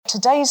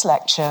Today's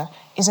lecture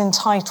is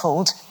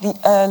entitled The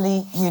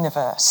Early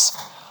Universe.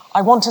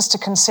 I want us to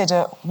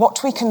consider what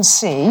we can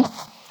see,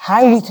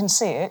 how we can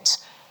see it,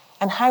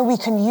 and how we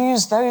can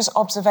use those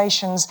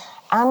observations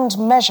and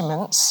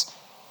measurements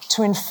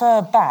to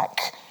infer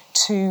back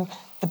to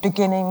the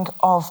beginning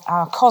of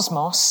our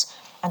cosmos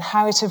and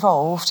how it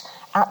evolved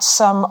at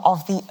some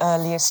of the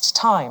earliest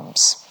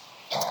times.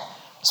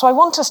 So I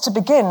want us to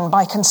begin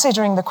by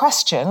considering the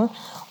question,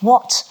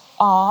 what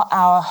are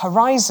our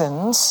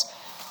horizons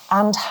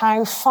and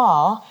how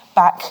far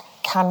back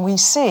can we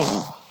see?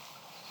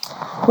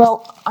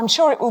 Well, I'm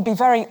sure it will be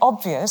very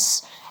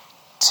obvious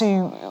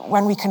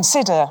when we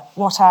consider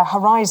what our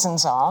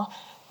horizons are,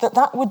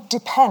 that would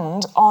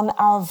depend on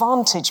our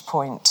vantage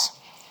point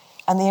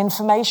and the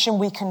information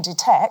we can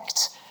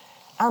detect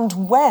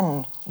and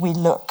when we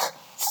look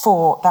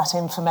for that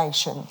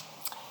information.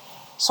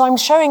 So I'm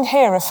showing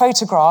here a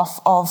photograph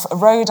of a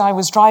road I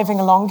was driving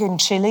along in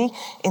Chile,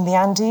 in the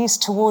Andes,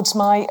 towards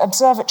my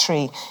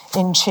observatory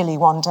in Chile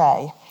one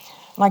day.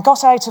 And I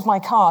got out of my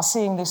car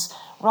seeing this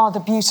rather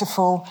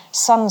beautiful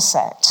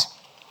sunset.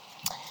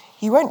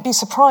 You won't be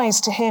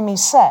surprised to hear me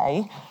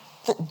say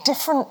that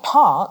different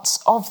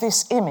parts of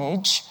this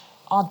image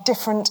are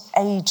different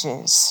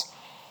ages.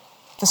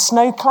 The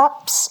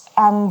snowclaps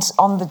and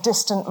on the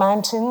distant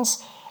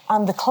mountains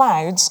and the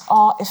clouds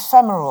are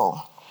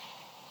ephemeral.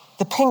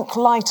 The pink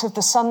light of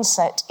the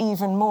sunset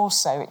even more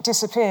so. It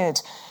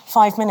disappeared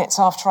 5 minutes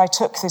after I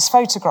took this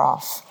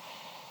photograph.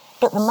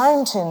 But the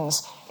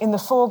mountains in the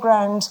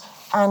foreground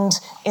and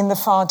in the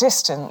far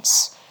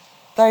distance,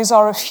 those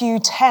are a few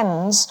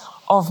tens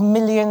of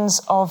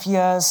millions of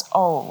years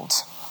old.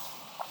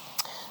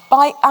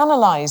 By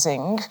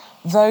analysing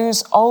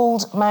those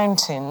old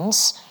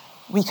mountains,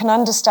 we can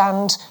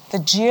understand the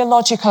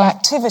geological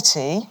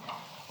activity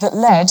that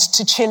led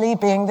to Chile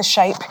being the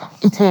shape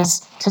it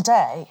is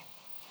today.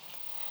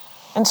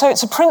 And so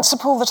it's a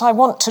principle that I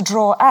want to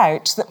draw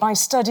out, that by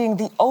studying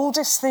the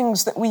oldest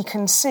things that we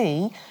can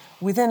see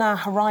within our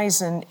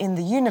horizon in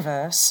the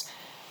universe,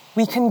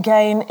 we can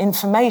gain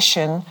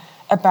information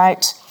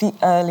about the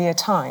earlier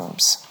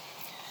times.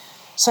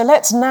 So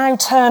let's now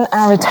turn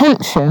our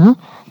attention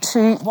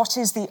to what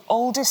is the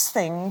oldest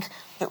thing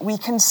that we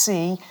can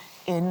see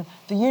in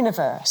the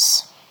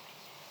universe.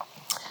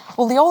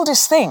 Well, the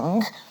oldest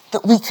thing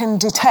that we can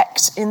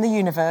detect in the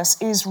universe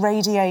is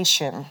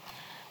radiation.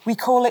 We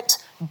call it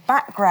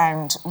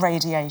background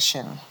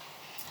radiation.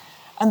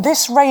 And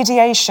this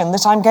radiation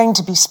that I'm going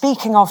to be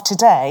speaking of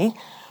today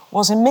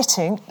was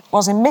emitted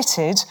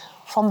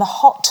from the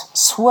hot,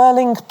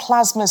 swirling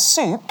plasma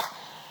soup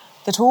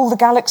that all the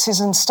galaxies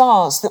and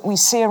stars that we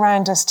see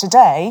around us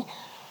today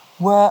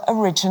were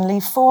originally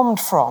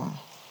formed from.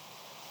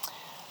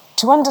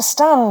 To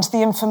understand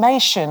the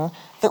information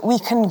that we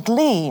can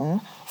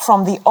glean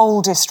from the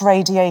oldest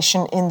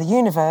radiation in the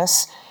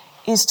universe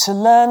is to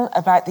learn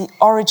about the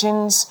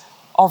origins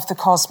of the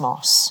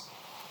cosmos,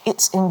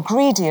 its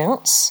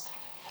ingredients,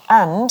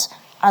 and,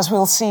 as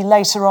we'll see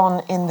later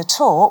on in the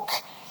talk,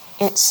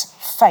 its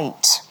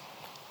fate,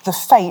 the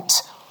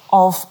fate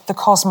of the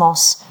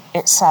cosmos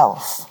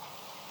itself.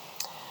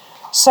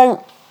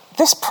 So,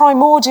 this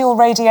primordial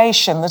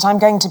radiation that I'm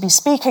going to be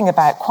speaking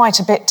about quite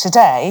a bit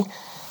today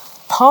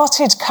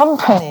parted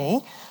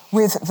company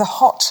with the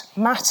hot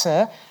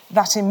matter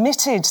that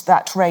emitted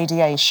that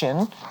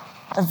radiation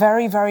a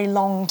very, very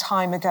long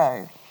time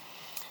ago.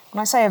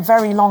 When I say a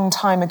very long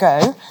time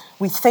ago,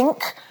 we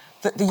think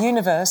that the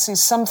universe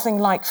is something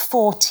like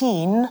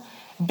 14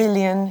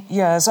 billion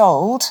years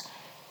old,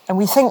 and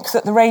we think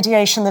that the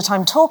radiation that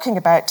I'm talking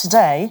about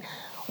today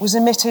was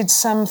emitted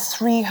some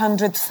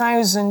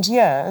 300,000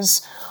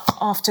 years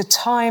after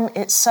time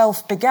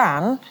itself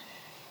began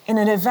in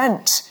an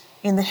event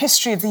in the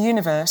history of the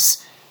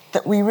universe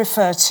that we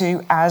refer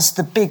to as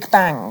the Big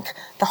Bang,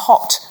 the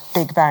hot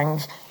Big Bang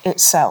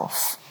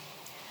itself.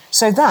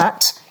 So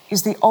that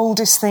is the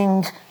oldest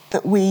thing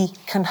that we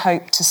can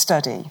hope to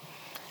study.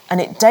 And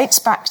it dates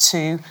back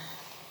to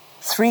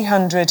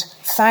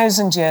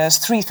 300,000 years,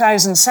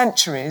 3,000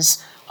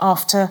 centuries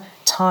after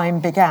time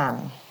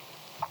began.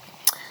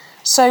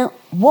 So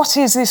what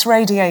is this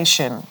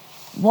radiation?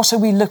 What are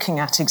we looking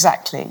at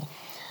exactly?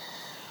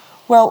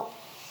 Well,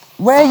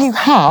 where you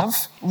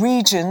have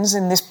regions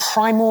in this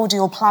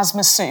primordial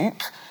plasma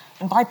soup,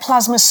 and by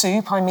plasma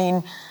soup I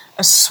mean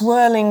a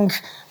swirling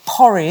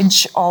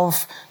porridge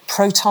of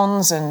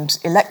protons and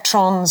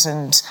electrons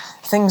and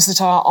things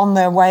that are on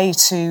their way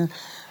to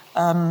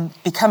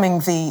becoming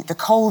the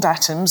cold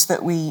atoms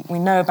that we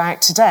know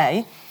about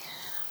today.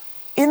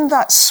 In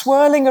that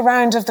swirling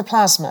around of the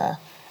plasma,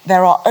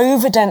 there are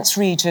overdense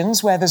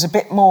regions where there's a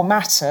bit more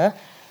matter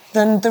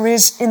than there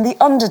is in the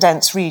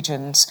underdense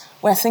regions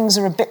where things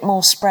are a bit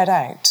more spread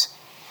out.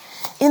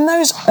 In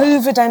those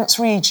overdense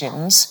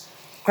regions,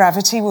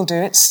 gravity will do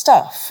its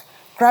stuff.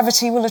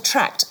 Gravity will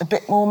attract a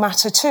bit more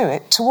matter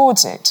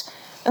towards it,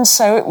 and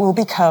so it will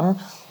become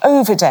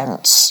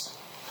overdense.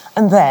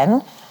 And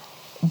then,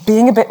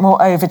 being a bit more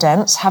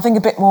overdense, having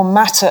a bit more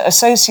matter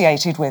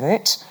associated with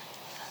it,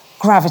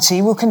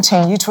 gravity will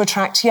continue to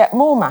attract yet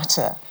more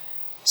matter.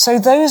 So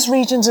those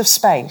regions of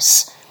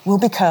space will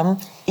become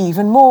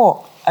even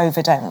more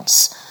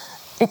overdense,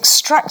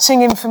 extracting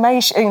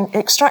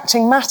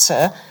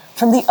matter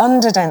from the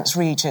underdense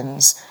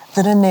regions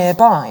that are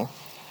nearby.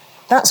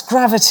 That's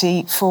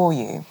gravity for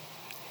you.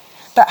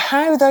 But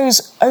how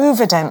those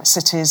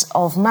overdensities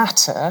of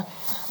matter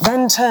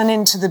then turn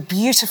into the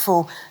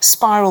beautiful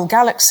spiral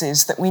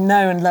galaxies that we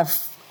know and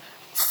love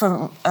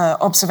from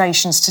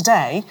observations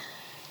today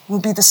will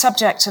be the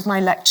subject of my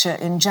lecture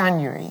in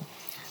January.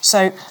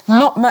 So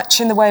not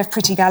much in the way of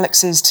pretty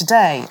galaxies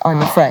today,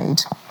 I'm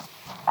afraid.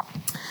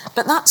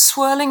 But that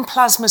swirling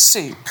plasma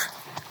soup,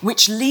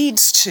 which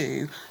leads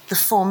to the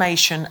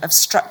formation of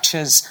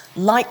structures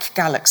like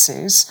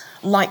galaxies,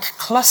 like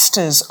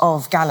clusters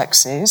of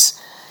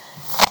galaxies,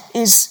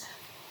 is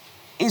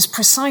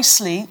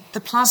precisely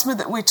the plasma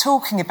that we're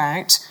talking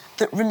about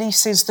that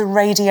releases the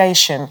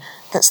radiation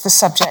that's the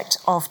subject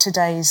of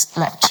today's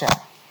lecture.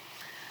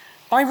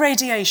 By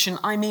radiation,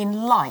 I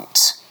mean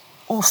light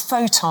or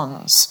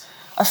photons.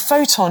 A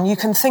photon you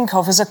can think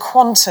of as a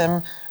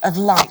quantum of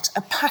light,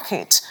 a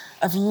packet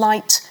of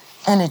light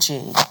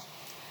energy.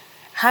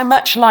 How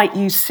much light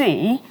you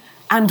see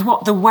and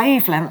what the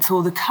wavelength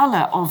or the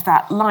colour of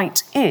that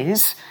light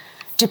is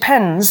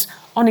depends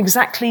on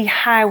exactly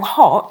how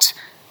hot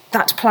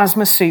that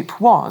plasma soup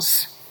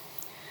was.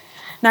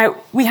 Now,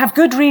 we have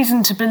good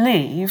reason to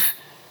believe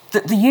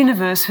that the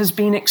universe has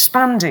been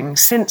expanding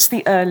since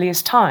the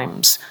earliest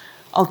times.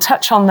 I'll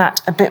touch on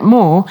that a bit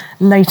more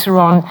later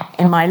on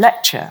in my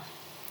lecture.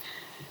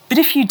 But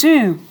if you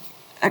do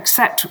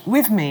accept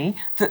with me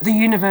that the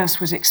universe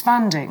was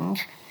expanding,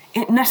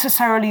 it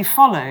necessarily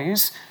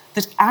follows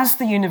that as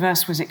the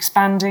universe was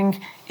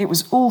expanding, it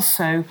was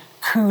also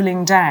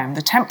cooling down.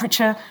 The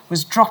temperature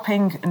was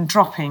dropping and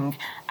dropping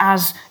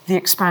as the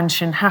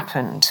expansion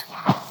happened.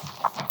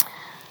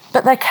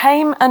 But there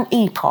came an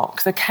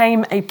epoch, there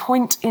came a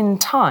point in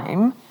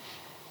time,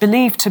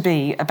 believed to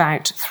be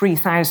about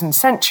 3,000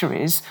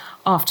 centuries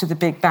after the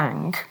Big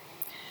Bang,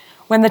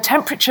 when the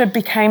temperature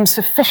became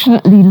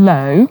sufficiently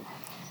low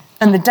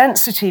and the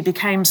density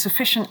became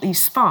sufficiently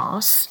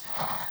sparse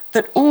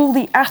that all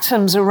the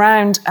atoms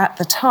around at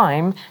the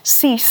time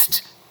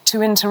ceased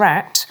to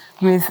interact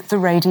with the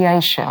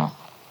radiation.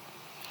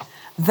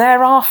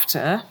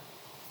 Thereafter,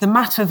 the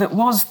matter that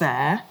was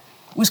there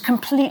was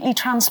completely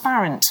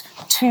transparent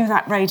to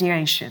that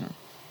radiation.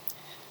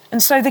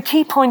 And so the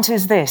key point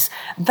is this: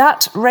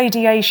 that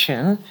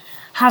radiation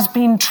has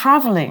been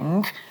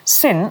travelling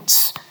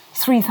since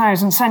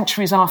 3,000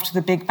 centuries after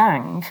the Big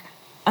Bang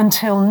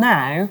until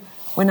now,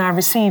 when our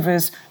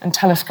receivers and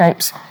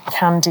telescopes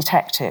can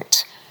detect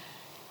it.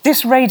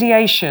 This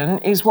radiation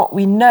is what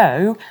we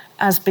know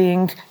as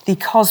being the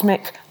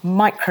cosmic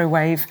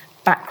microwave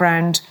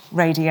background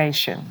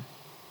radiation.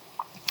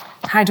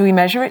 How do we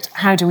measure it?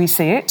 How do we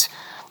see it?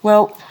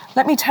 Well,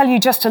 let me tell you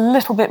just a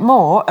little bit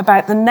more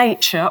about the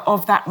nature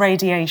of that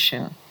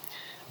radiation.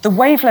 The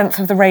wavelength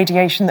of the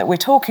radiation that we're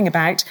talking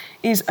about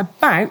is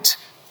about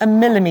 1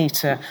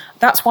 millimetre.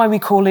 That's why we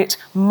call it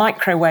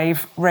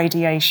microwave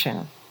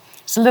radiation.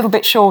 It's a little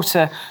bit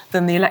shorter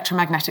than the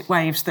electromagnetic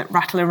waves that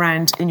rattle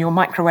around in your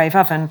microwave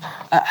oven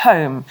at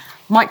home.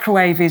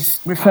 Microwave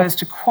refers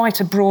to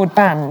quite a broad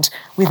band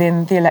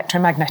within the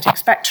electromagnetic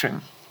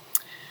spectrum.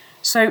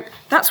 So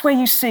that's where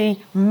you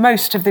see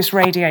most of this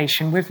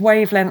radiation, with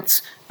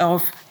wavelengths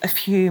of a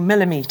few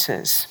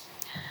millimetres.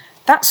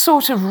 That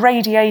sort of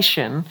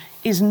radiation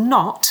is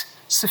not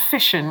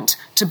sufficient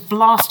to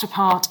blast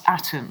apart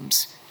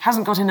atoms. It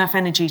hasn't got enough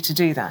energy to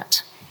do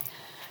that.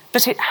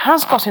 But it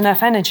has got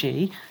enough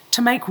energy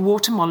to make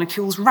water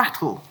molecules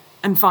rattle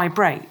and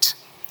vibrate.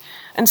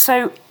 And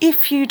so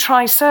if you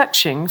try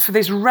searching for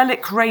this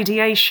relic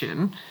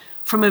radiation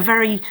from a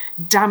very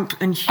damp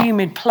and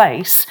humid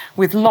place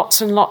with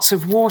lots and lots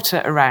of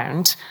water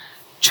around,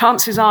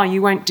 chances are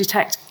you won't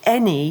detect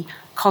any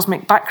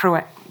cosmic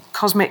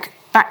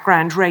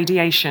background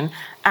radiation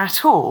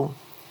at all,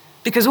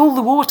 because all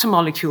the water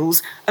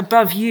molecules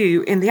above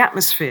you in the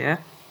atmosphere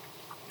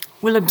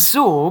will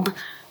absorb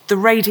the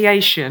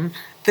radiation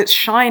that's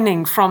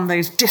shining from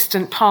those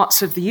distant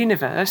parts of the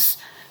universe,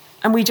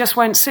 and we just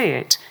won't see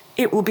it.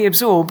 It will be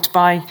absorbed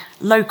by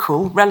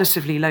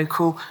relatively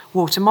local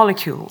water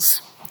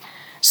molecules.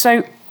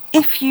 So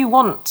if you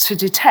want to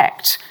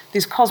detect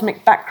this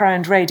cosmic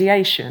background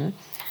radiation,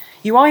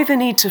 you either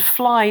need to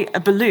fly a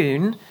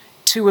balloon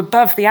to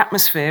above the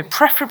atmosphere,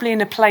 preferably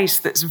in a place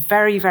that's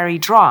very, very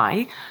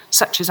dry,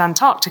 such as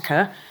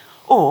Antarctica,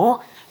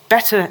 or,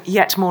 better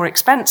yet more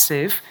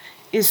expensive,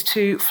 is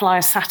to fly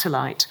a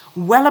satellite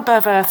well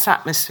above Earth's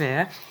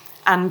atmosphere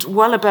and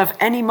well above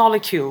any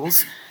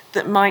molecules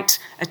that might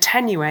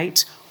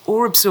attenuate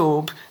or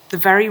absorb the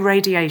very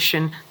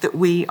radiation that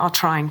we are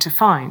trying to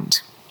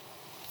find.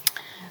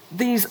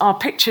 These are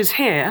pictures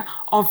here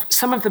of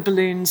some of the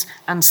balloons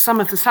and some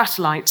of the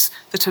satellites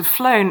that have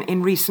flown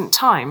in recent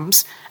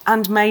times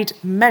and made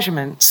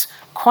measurements,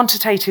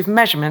 quantitative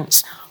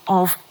measurements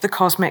of the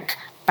cosmic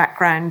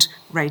background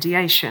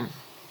radiation.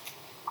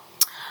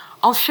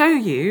 I'll show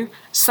you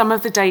some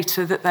of the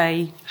data that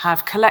they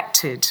have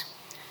collected.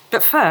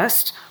 But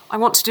first, I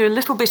want to do a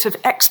little bit of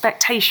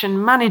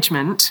expectation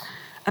management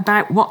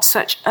about what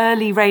such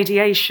early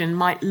radiation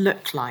might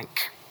look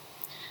like.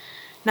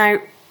 Now,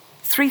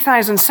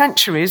 3,000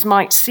 centuries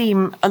might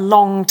seem a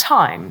long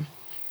time,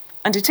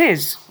 and it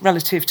is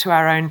relative to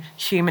our own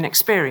human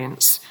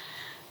experience,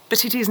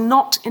 but it is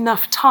not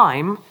enough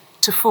time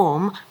to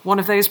form one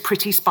of those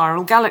pretty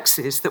spiral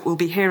galaxies that we'll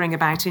be hearing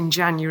about in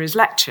January's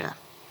lecture.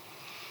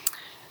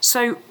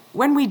 So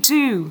when we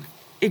do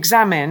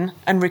examine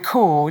and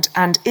record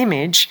and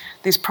image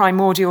this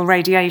primordial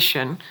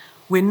radiation,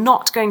 we're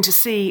not going to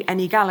see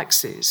any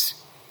galaxies.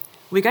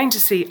 We're going to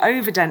see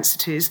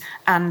overdensities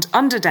and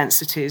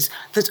underdensities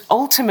that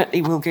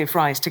ultimately will give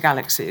rise to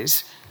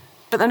galaxies,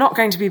 but they're not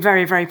going to be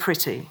very, very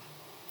pretty.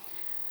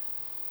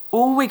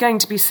 All we're going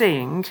to be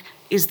seeing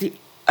is the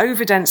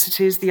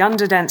overdensities, the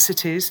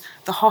underdensities,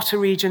 the hotter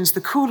regions,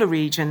 the cooler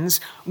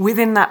regions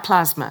within that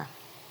plasma.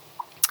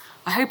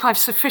 I hope I've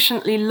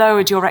sufficiently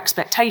lowered your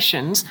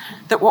expectations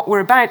that what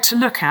we're about to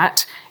look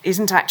at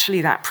isn't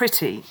actually that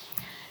pretty.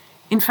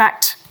 In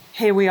fact,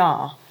 here we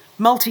are.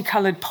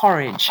 Multicoloured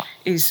porridge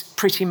is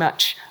pretty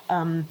much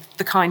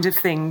the kind of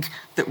thing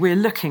that we're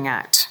looking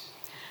at.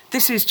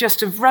 This is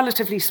just a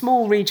relatively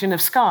small region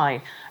of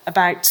sky,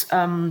 about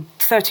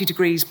 30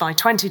 degrees by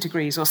 20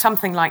 degrees or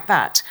something like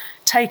that,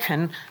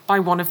 taken by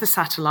one of the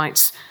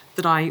satellites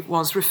that I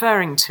was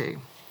referring to.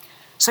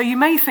 So you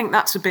may think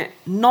that's a bit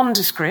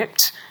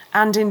nondescript,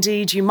 and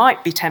indeed you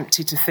might be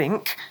tempted to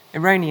think,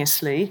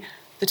 erroneously,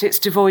 that it's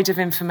devoid of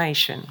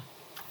information.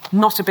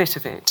 Not a bit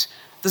of it.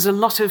 There's a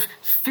lot of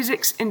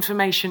physics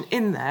information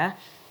in there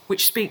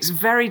which speaks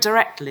very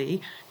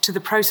directly to the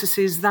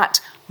processes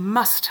that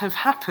must have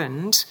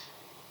happened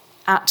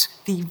at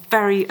the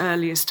very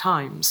earliest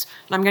times.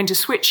 And I'm going to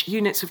switch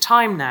units of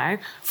time now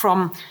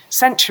from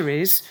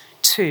centuries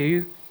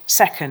to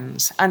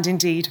seconds, and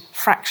indeed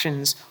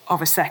fractions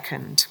of a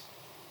second.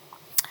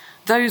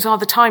 Those are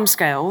the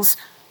timescales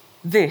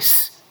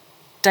these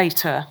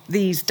data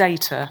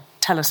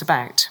tell us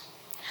about.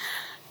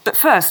 But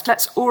first,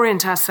 let's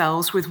orient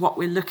ourselves with what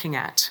we're looking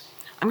at.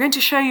 I'm going to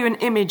show you an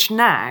image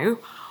now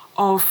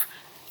of,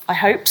 I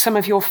hope, some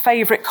of your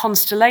favourite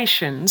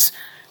constellations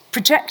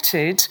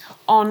projected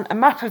on a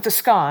map of the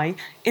sky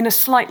in a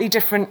slightly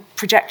different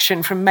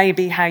projection from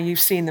maybe how you've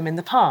seen them in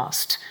the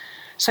past.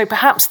 So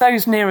perhaps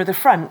those nearer the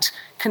front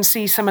can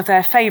see some of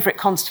their favourite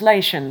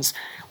constellations.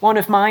 One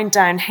of mine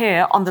down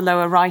here on the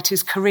lower right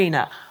is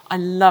Carina. I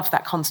love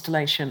that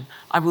constellation.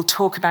 I will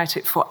talk about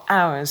it for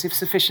hours if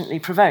sufficiently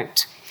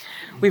provoked.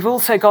 We've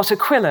also got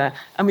Aquila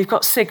and we've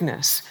got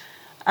Cygnus.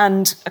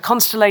 And a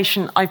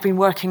constellation I've been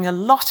working a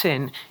lot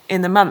in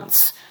the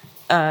months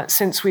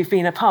since we've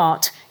been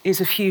apart is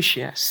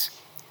Ophiuchius.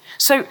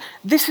 So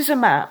this is a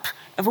map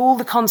of all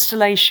the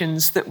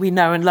constellations that we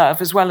know and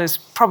love, as well as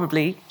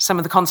probably some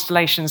of the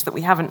constellations that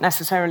we haven't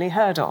necessarily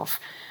heard of.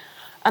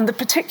 And the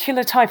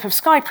particular type of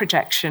sky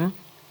projection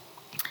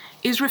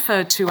is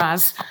referred to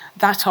as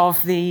that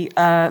of the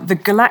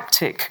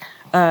galactic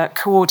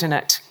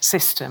coordinate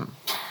system.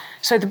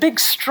 So the big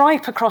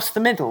stripe across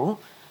the middle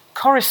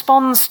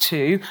corresponds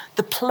to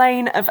the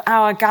plane of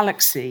our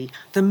galaxy,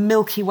 the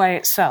Milky Way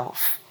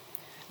itself.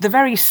 The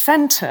very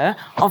centre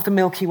of the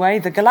Milky Way,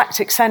 the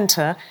galactic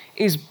centre,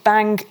 is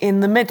bang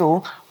in the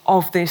middle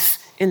of this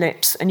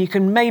ellipse. And you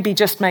can maybe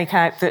just make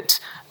out that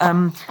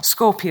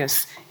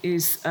Scorpius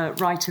is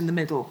right in the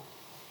middle,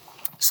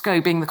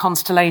 SCO being the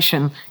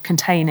constellation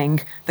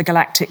containing the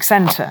galactic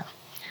centre.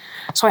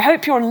 So I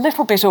hope you're a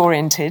little bit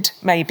oriented,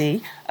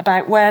 maybe,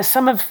 about where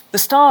some of the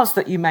stars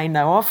that you may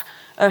know of,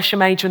 Ursa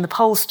Major and the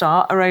Pole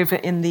Star, are over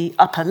in the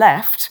upper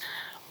left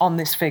on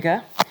this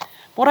figure.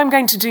 What I'm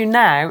going to do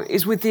now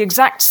is, with the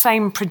exact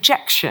same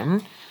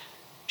projection,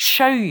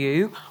 show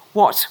you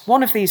what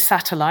one of these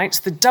satellites,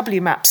 the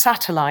WMAP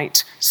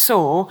satellite,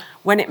 saw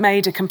when it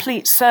made a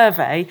complete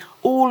survey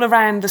all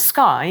around the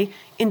sky,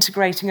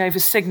 integrating over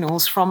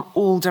signals from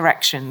all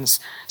directions.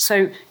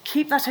 So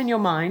keep that in your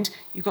mind.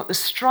 You've got the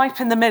stripe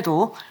in the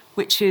middle,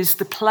 which is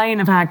the plane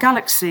of our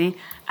galaxy,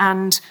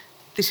 and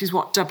this is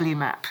what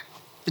WMAP,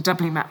 the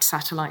WMAP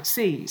satellite,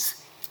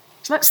 sees.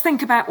 So let's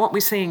think about what we're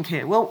seeing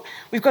here. Well,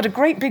 we've got a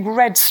great big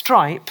red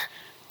stripe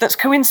that's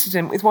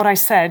coincident with what I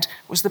said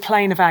was the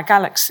plane of our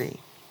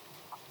galaxy.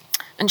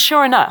 And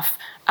sure enough,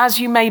 as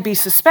you may be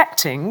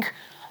suspecting,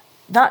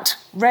 that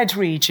red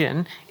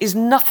region is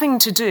nothing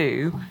to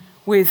do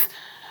with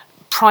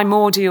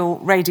primordial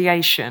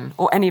radiation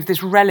or any of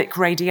this relic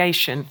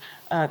radiation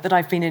that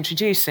I've been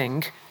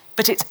introducing,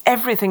 but it's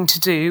everything to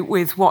do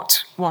with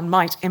what one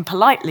might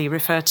impolitely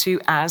refer to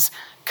as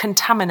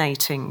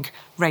contaminating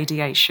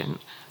radiation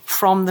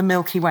from the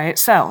Milky Way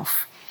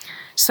itself.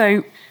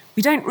 So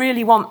we don't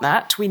really want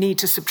that. We need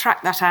to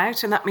subtract that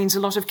out, and that means a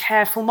lot of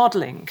careful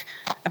modelling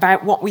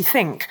about what we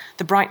think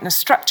the brightness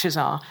structures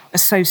are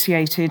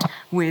associated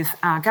with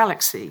our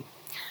galaxy.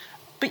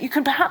 But you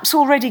can perhaps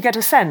already get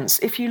a sense,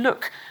 if you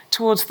look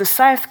towards the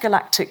south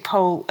galactic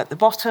pole at the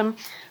bottom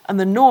and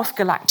the north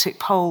galactic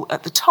pole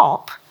at the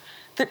top,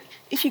 that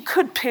if you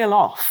could peel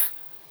off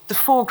the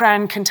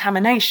foreground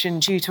contamination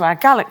due to our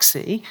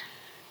galaxy,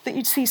 that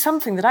you'd see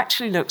something that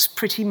actually looks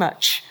pretty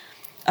much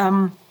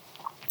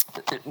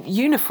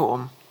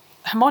uniform,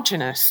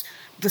 homogeneous,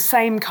 the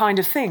same kind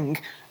of thing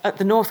at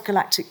the North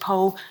Galactic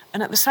Pole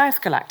and at the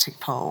South Galactic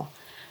Pole.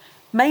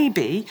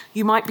 Maybe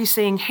you might be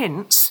seeing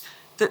hints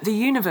that the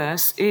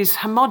universe is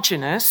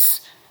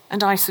homogeneous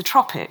and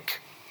isotropic.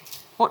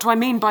 What do I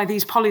mean by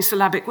these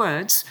polysyllabic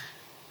words?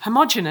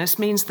 Homogeneous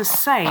means the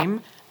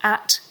same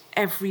at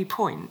every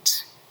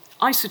point.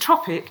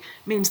 Isotropic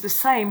means the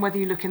same whether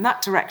you look in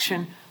that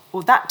direction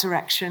or that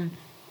direction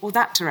or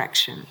that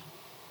direction.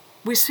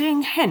 We're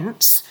seeing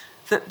hints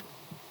that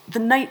the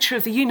nature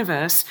of the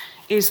universe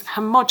is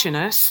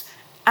homogeneous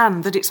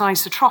and that it's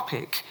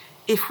isotropic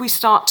if we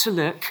start to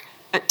look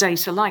at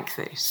data like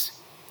this.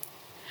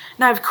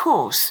 Now, of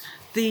course,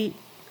 the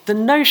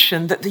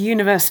notion that the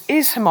universe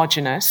is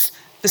homogeneous,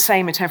 the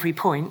same at every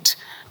point,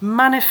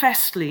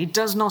 manifestly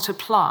does not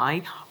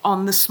apply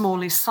on the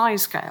smallest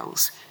size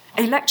scales.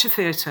 A lecture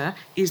theatre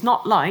is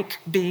not like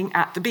being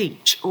at the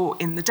beach or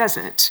in the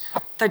desert.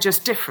 They're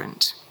just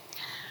different.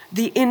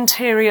 The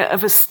interior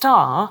of a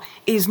star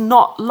is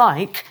not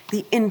like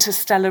the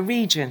interstellar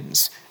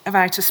regions of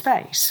outer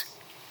space.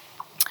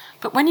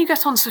 But when you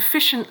get on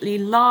sufficiently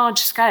large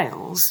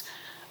scales,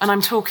 and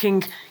I'm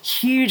talking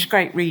huge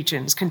great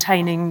regions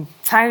containing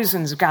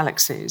thousands of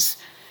galaxies,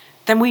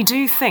 then we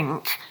do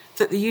think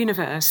that the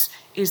universe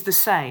is the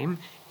same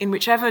in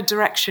whichever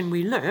direction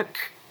we look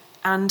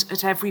and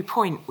at every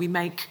point we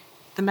make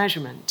the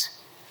measurement.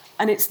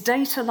 And it's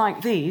data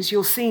like these,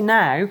 you'll see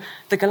now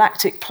the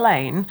galactic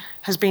plane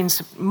has been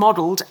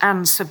modelled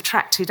and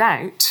subtracted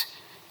out.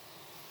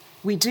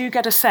 We do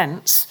get a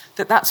sense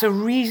that that's a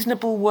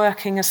reasonable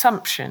working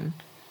assumption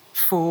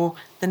for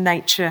the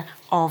nature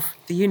of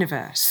the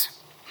universe.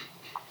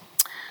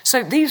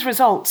 So these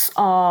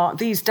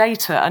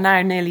data are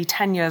now nearly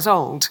 10 years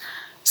old,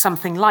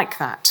 something like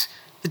that.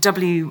 The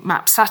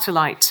WMAP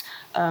satellite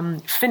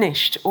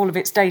finished all of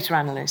its data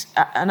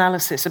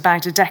analysis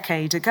about a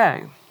decade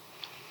ago.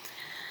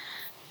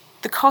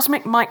 The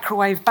cosmic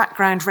microwave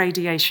background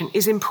radiation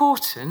is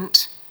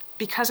important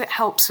because it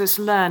helps us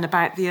learn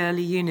about the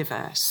early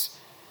universe.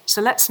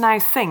 So let's now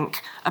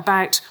think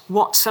about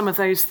what some of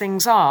those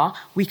things are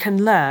we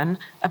can learn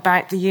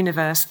about the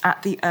universe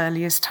at the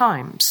earliest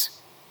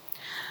times.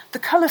 The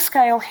colour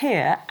scale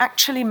here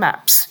actually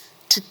maps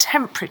to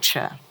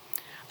temperature,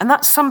 and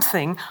that's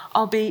something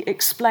I'll be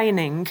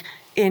explaining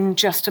in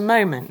just a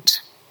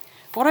moment.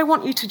 What I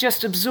want you to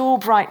just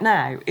absorb right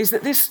now is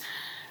that this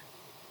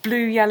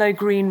blue, yellow,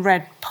 green,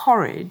 red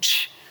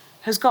porridge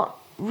has got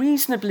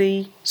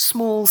reasonably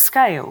small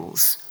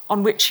scales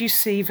on which you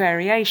see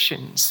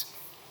variations.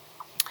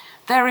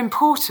 They're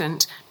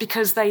important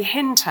because they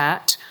hint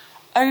at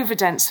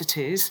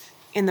overdensities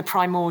in the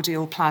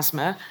primordial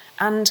plasma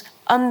and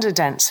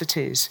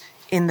underdensities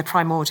in the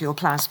primordial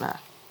plasma.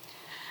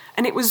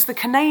 And it was the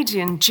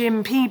Canadian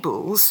Jim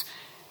Peebles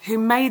who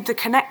made the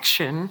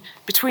connection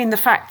between the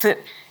fact that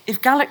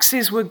if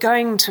galaxies were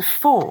going to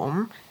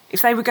form,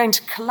 if they were going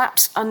to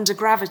collapse under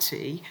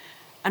gravity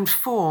and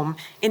form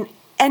in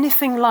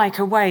anything like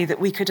a way that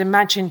we could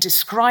imagine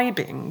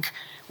describing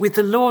with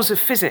the laws of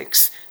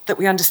physics that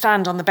we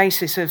understand on the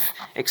basis of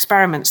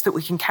experiments that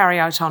we can carry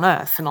out on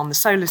Earth and on the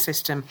solar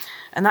system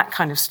and that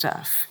kind of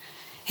stuff,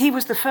 he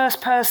was the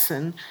first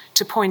person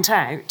to point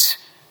out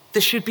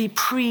there should be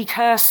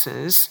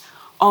precursors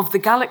of the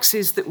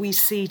galaxies that we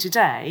see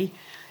today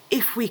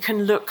if we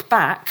can look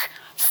back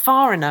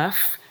far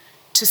enough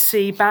to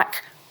see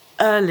back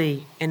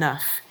early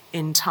enough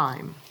in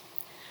time.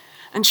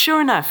 And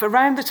sure enough,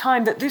 around the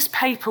time that this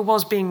paper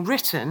was being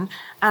written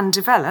and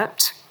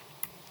developed,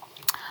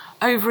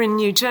 over in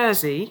New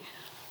Jersey,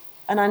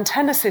 an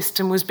antenna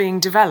system was being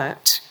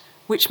developed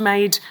which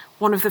made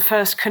one of the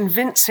first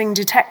convincing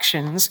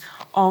detections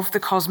of the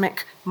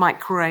cosmic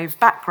microwave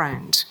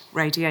background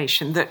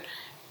radiation that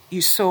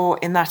you saw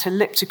in that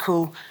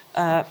elliptical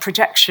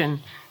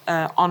projection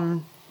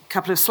on a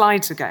couple of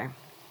slides ago.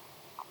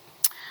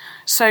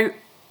 So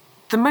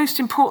the most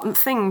important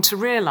thing to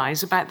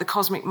realise about the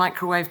cosmic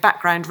microwave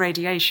background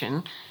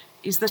radiation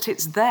is that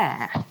it's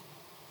there.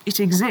 It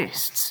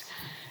exists.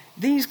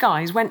 These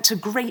guys went to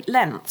great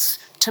lengths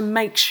to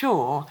make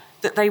sure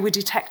that they were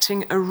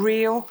detecting a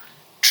real,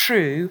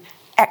 true,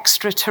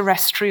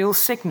 extraterrestrial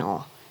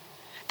signal.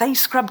 They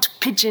scrubbed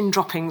pigeon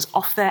droppings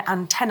off their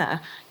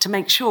antenna to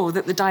make sure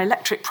that the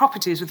dielectric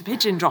properties of the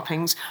pigeon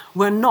droppings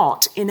were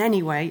not in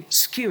any way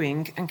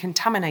skewing and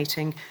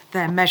contaminating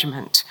their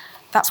measurement.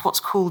 That's what's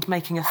called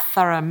making a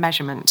thorough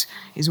measurement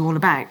is all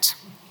about.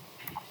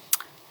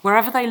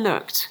 Wherever they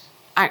looked,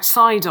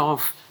 outside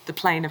of the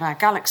plane of our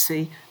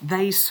galaxy,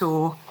 they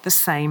saw the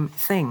same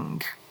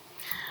thing.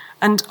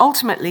 And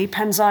ultimately,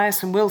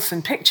 Penzias and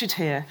Wilson, pictured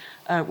here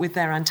with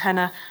their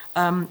antenna,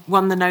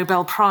 won the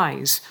Nobel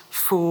Prize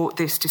for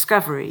this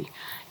discovery.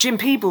 Jim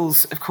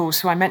Peebles, of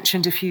course, who I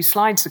mentioned a few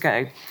slides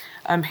ago,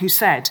 who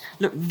said,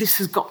 look, this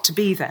has got to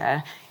be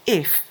there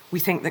if we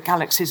think that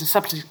galaxies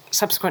are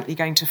subsequently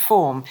going to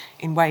form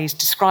in ways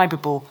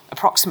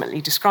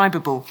approximately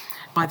describable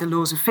by the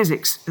laws of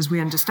physics as we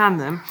understand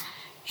them.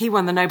 He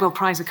won the Nobel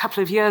Prize a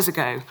couple of years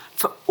ago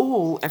for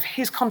all of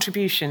his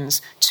contributions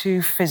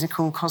to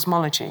physical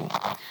cosmology.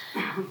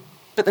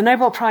 But the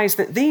Nobel Prize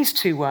that these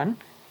two won,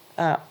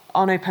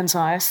 Arno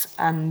Penzias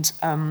and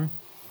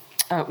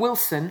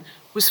Wilson,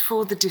 was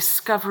for the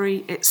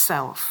discovery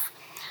itself.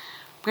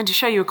 I'm going to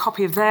show you a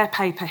copy of their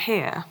paper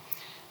here.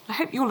 I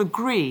hope you'll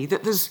agree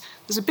that there's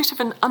a bit of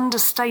an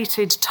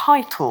understated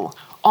title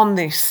on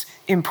this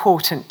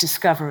important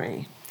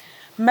discovery.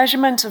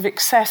 Measurement of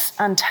excess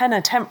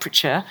antenna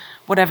temperature,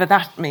 whatever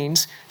that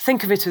means,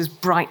 think of it as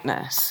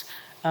brightness,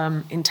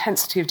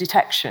 intensity of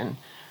detection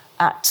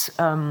at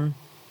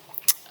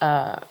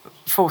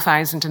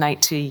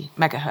 4080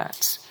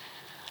 megahertz.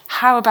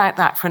 How about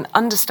that for an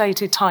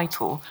understated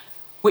title,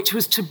 which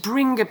was to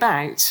bring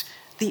about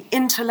the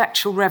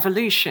intellectual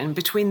revolution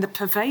between the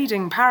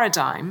pervading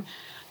paradigm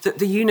that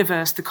the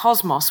universe, the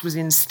cosmos, was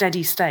in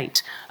steady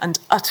state and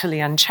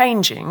utterly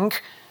unchanging,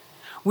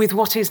 with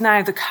what is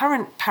now the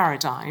current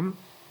paradigm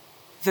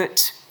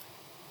that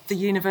the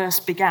universe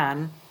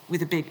began with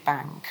a Big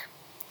Bang.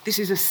 This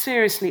is a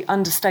seriously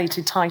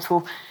understated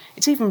title.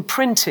 It's even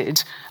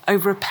printed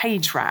over a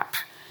page wrap.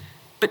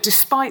 But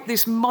despite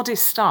this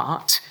modest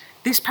start,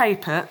 this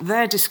paper,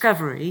 their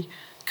discovery,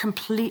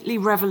 completely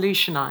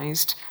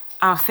revolutionized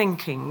our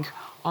thinking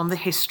on the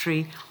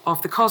history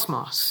of the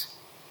cosmos.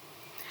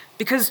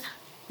 Because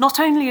not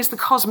only is the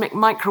cosmic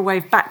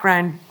microwave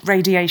background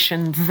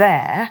radiation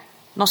there,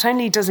 not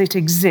only does it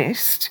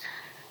exist,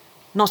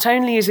 not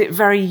only is it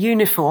very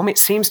uniform, it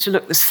seems to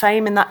look the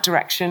same in that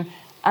direction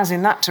as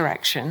in that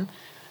direction,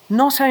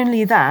 not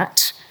only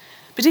that,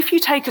 but if you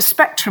take a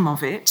spectrum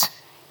of it,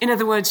 in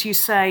other words, you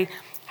say,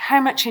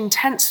 how much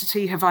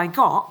intensity have I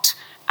got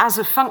as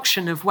a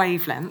function of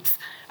wavelength,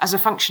 as a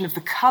function of the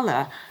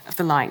colour of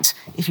the light,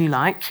 if you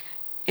like,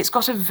 it's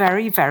got a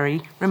very,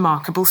 very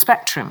remarkable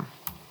spectrum.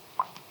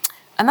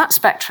 And that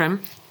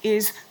spectrum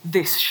is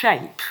this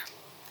shape.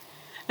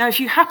 Now, if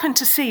you happen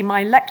to see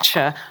my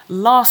lecture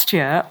last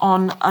year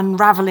on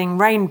unravelling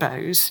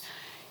rainbows,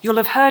 you'll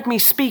have heard me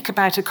speak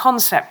about a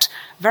concept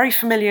very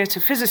familiar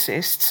to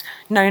physicists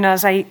known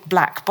as a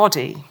black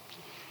body.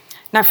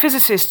 Now,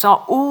 physicists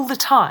are all the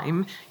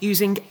time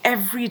using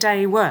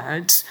everyday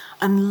words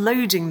and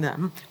loading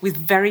them with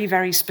very,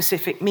 very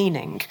specific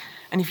meaning.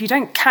 And if you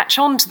don't catch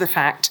on to the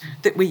fact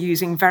that we're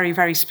using very,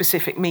 very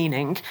specific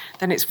meaning,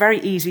 then it's very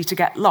easy to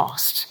get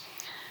lost.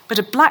 But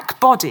a black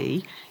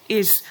body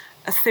is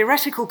a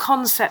theoretical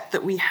concept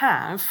that we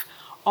have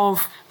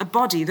of a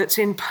body that's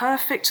in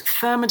perfect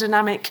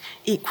thermodynamic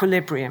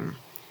equilibrium.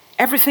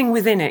 Everything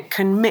within it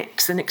can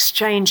mix and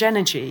exchange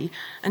energy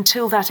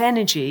until that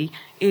energy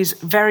is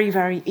very,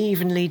 very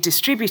evenly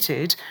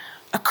distributed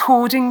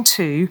according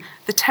to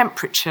the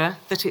temperature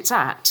that it's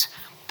at.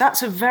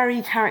 That's a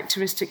very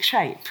characteristic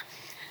shape.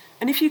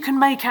 And if you can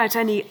make out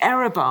any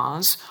error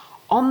bars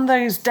on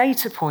those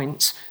data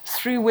points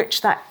through which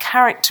that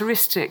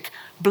characteristic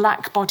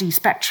black body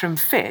spectrum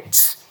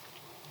fits,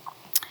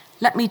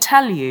 let me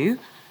tell you,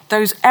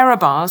 those error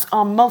bars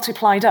are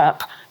multiplied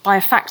up by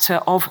a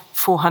factor of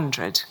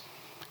 400.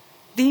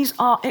 These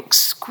are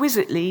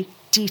exquisitely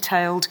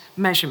detailed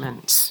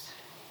measurements.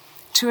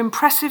 To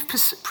impressive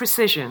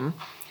precision,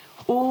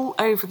 all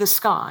over the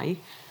sky,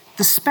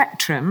 the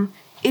spectrum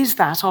is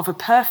that of a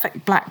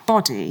perfect black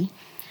body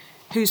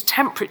whose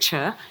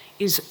temperature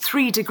is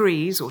 3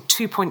 degrees or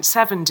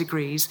 2.7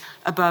 degrees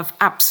above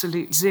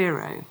absolute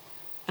zero.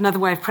 Another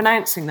way of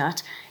pronouncing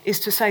that is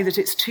to say that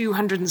it's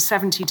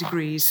 270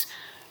 degrees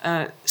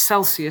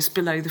Celsius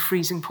below the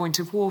freezing point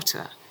of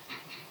water.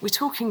 We're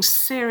talking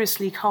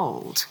seriously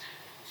cold.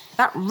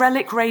 That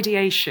relic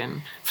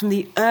radiation from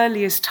the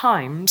earliest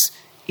times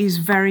is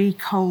very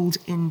cold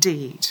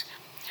indeed.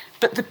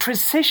 But the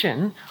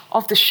precision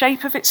of the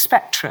shape of its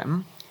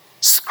spectrum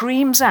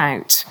screams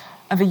out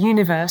of a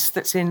universe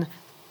that's in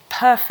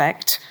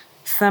perfect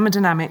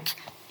thermodynamic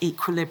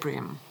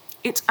equilibrium.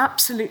 It's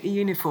absolutely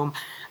uniform.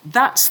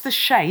 That's the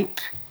shape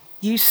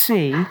you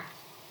see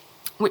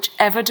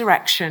whichever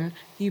direction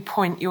you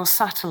point your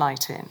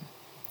satellite in.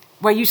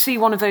 Where you see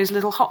one of those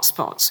little hot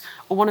spots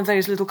or one of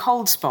those little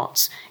cold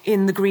spots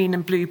in the green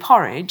and blue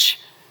porridge,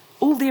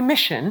 all the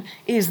emission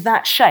is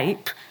that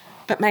shape,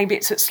 but maybe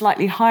it's at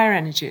slightly higher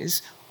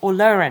energies or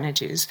lower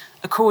energies,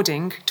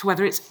 according to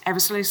whether it's ever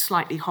so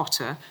slightly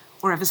hotter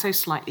or ever so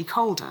slightly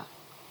colder.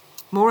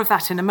 More of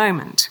that in a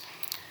moment.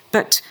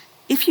 But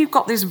if you've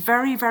got this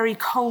very, very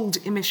cold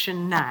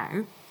emission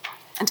now,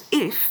 and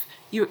if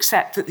you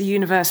accept that the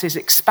universe is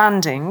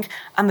expanding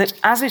and that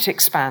as it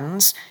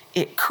expands,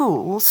 it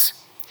cools,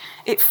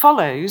 it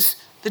follows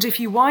that if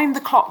you wind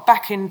the clock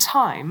back in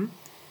time,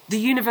 the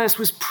universe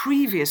was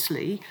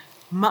previously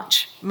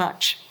much,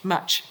 much,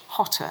 much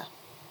hotter.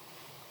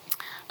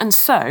 And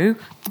so,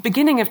 the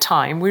beginning of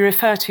time we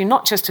refer to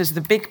not just as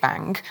the Big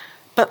Bang,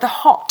 but the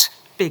hot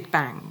Big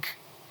Bang.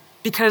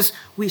 Because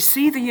we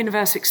see the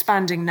universe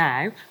expanding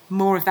now,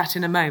 more of that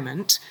in a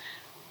moment.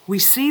 We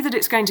see that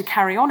it's going to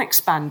carry on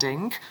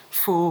expanding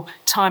for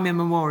time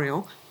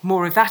immemorial,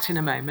 more of that in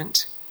a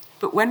moment.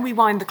 But when we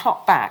wind the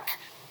clock back,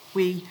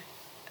 we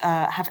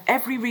have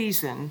every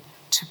reason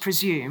to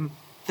presume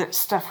that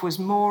stuff was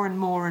more and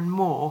more and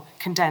more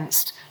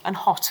condensed and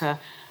hotter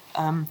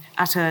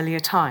at earlier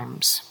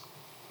times.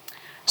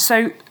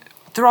 So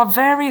there are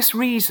various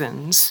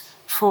reasons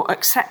for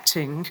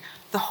accepting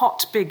the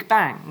hot Big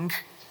Bang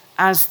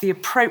as the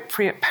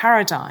appropriate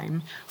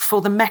paradigm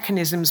for the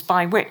mechanisms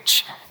by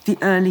which the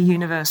early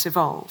universe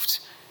evolved.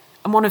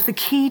 And one of the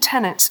key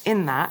tenets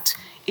in that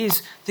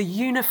is the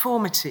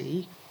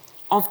uniformity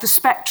of the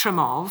spectrum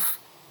of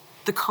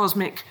the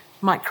cosmic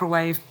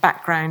microwave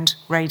background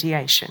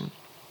radiation.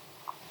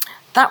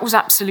 That was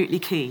absolutely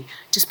key,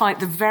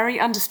 despite the very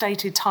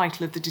understated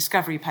title of the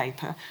discovery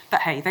paper.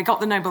 But hey, they got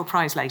the Nobel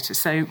Prize later,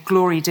 so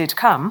glory did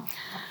come.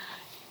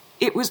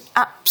 It was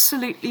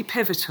absolutely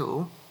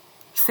pivotal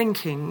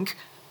thinking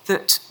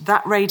that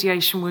that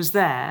radiation was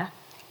there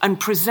and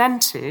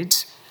presented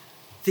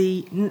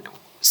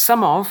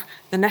some of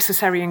the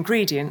necessary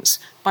ingredients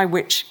by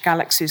which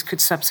galaxies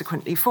could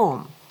subsequently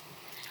form.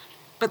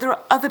 But there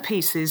are other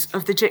pieces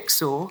of the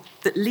jigsaw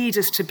that lead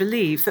us to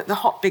believe that the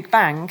hot Big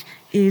Bang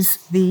is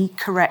the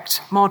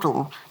correct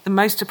model, the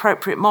most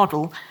appropriate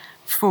model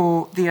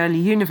for the early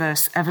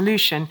universe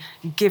evolution,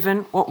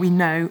 given what we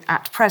know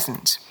at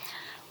present.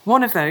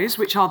 One of those,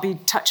 which I'll be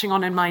touching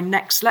on in my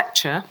next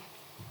lecture,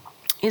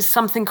 is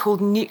something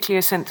called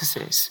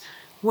nucleosynthesis,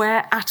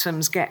 where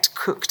atoms get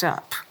cooked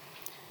up.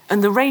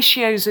 And the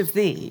ratios of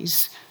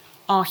these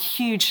are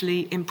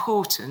hugely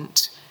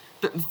important,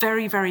 but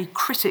very, very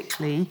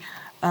critically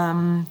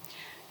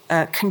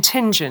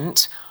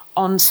contingent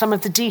on some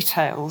of the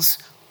details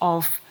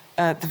of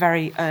the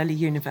very early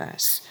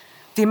universe.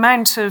 The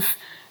amount of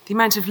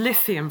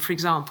lithium, for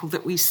example,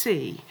 that we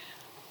see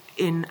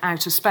in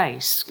outer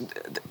space,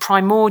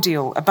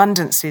 primordial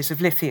abundances of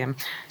lithium,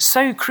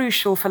 so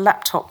crucial for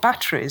laptop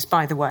batteries,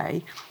 by the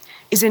way,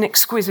 is in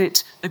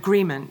exquisite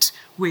agreement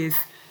with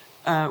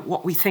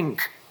what we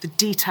think the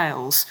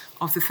details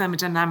of the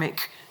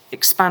thermodynamic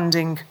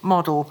expanding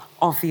model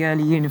of the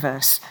early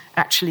universe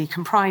actually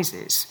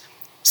comprises.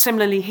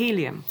 Similarly,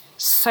 helium,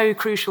 so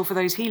crucial for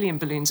those helium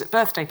balloons at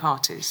birthday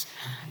parties.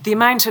 The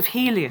amount of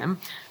helium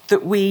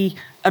that we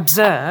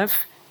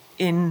observe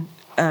in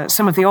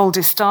some of the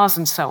oldest stars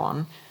and so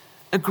on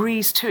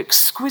agrees to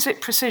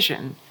exquisite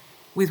precision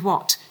with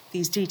what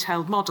these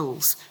detailed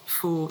models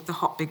for the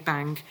hot Big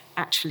Bang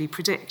actually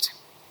predict.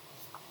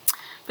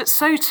 But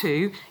so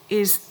too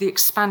is the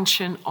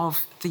expansion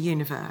of the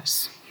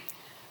universe.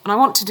 And I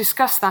want to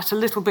discuss that a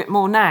little bit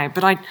more now,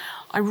 but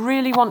I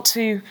really want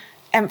to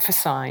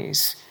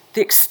emphasize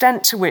the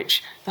extent to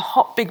which the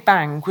hot Big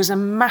Bang was a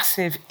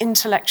massive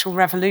intellectual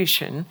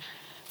revolution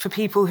for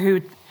people who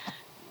had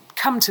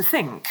come to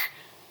think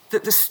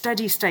that the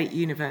steady-state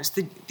universe,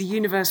 the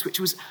universe which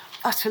was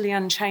utterly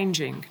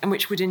unchanging and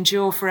which would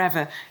endure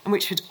forever and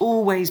which had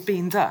always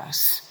been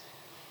thus,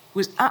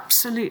 was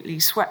absolutely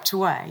swept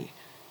away,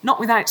 not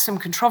without some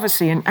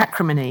controversy and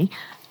acrimony,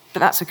 but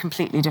that's a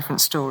completely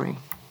different story.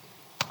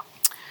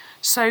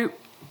 So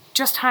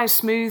just how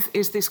smooth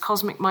is this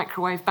cosmic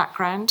microwave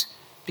background?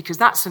 Because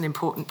that's an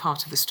important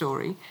part of the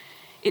story.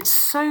 It's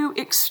so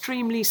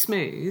extremely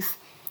smooth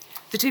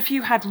that if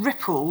you had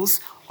ripples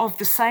of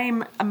the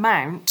same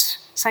amount,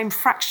 same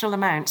fractional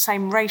amount,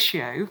 same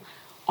ratio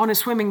on a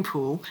swimming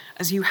pool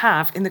as you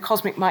have in the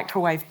cosmic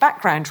microwave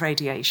background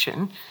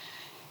radiation,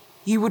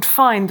 you would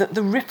find that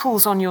the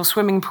ripples on your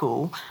swimming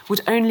pool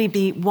would only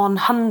be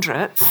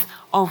 1/100th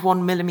of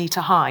 1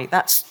 millimetre high.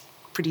 That's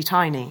pretty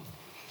tiny.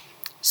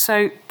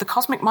 So the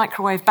cosmic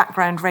microwave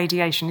background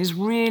radiation is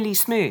really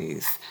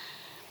smooth.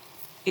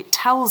 It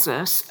tells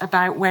us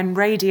about when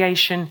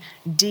radiation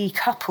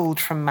decoupled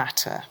from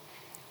matter,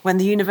 when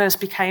the universe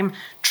became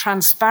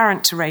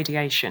transparent to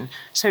radiation,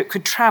 so it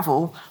could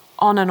travel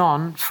on and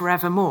on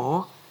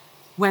forevermore,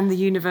 when the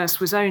universe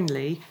was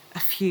only a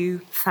few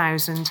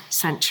thousand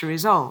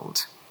centuries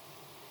old.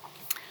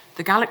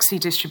 The galaxy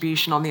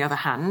distribution, on the other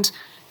hand,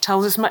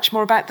 tells us much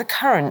more about the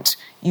current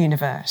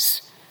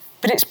universe.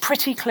 But it's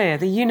pretty clear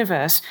the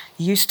universe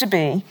used to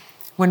be,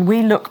 when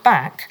we look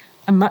back,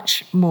 a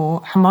much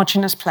more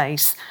homogeneous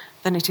place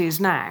than it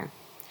is now.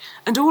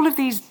 And all of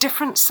these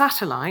different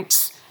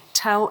satellites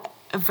tell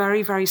a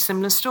very, very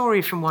similar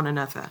story from one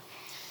another.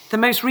 The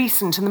most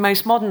recent and the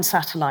most modern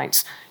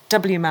satellites,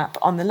 WMAP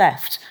on the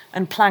left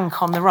and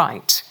Planck on the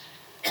right,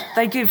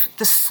 they give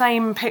the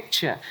same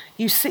picture.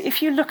 You see,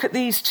 if you look at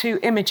these two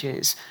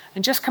images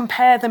and just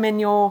compare them in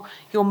your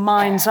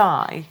mind's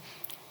eye,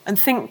 and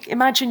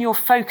imagine you're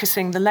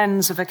focusing the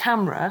lens of a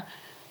camera,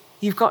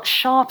 you've got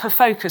sharper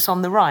focus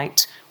on the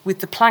right with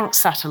the Planck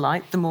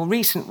satellite, the more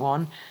recent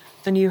one,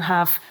 than you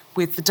have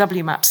with the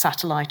WMAP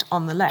satellite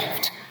on the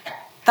left.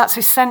 That's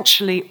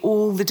essentially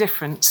all the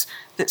difference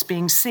that's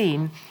being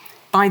seen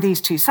by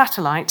these two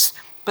satellites,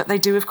 but they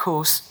do, of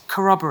course,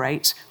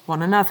 corroborate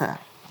one another.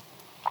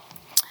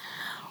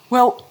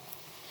 Well,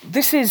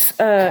 this is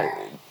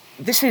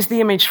the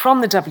image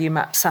from the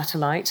WMAP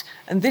satellite,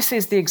 and this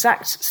is the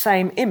exact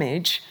same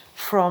image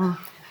from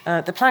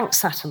the Planck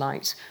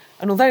satellite.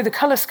 And although the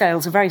colour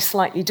scales are very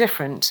slightly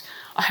different,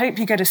 I hope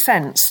you get a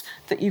sense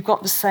that you've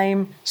got the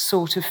same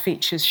sort of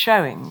features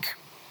showing.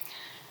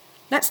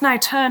 Let's now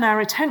turn our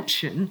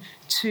attention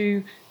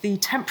to the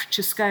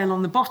temperature scale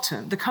on the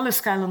bottom, the colour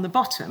scale on the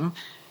bottom,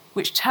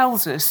 which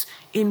tells us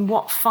in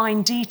what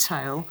fine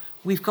detail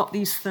we've got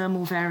these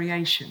thermal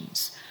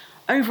variations.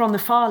 Over on the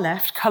far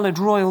left, coloured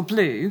royal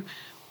blue,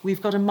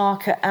 we've got a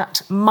marker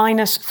at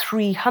minus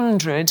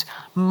 300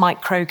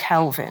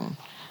 microkelvin.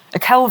 A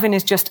Kelvin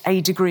is just a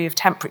degree of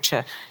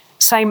temperature,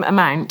 same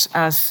amount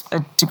as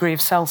a degree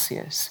of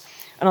Celsius.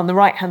 And on the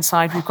right-hand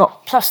side, we've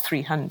got plus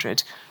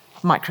 300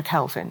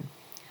 microkelvin.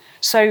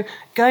 So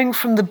going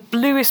from the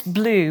bluest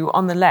blue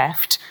on the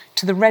left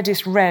to the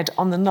reddest red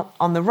on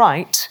the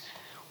right,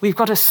 we've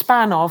got a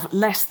span of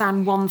less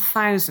than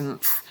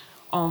 1,000th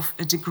of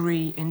a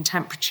degree in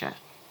temperature.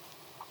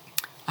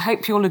 I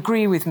hope you'll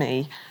agree with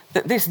me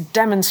that this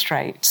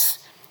demonstrates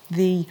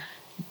the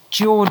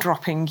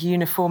jaw-dropping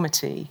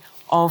uniformity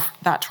of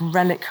that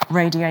relic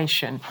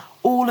radiation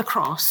all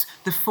across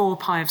the 4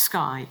 pi of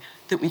sky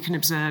that we can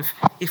observe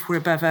if we're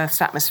above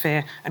Earth's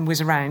atmosphere and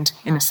whiz around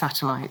in a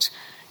satellite.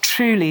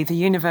 Truly, the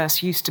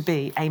universe used to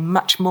be a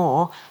much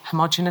more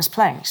homogeneous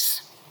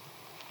place.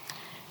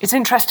 It's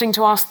interesting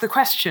to ask the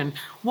question,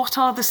 what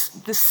are the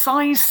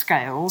size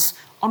scales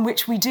on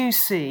which we do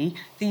see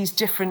these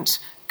different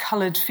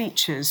coloured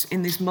features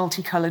in this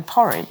multicoloured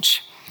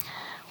porridge?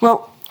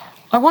 Well,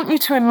 I want you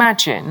to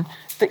imagine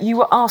that you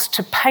were asked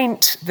to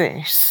paint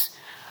this,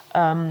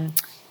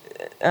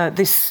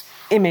 this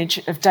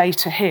image of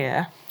data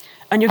here,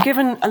 and you're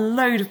given a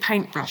load of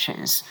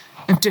paintbrushes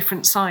of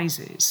different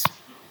sizes.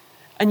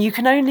 And you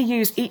can only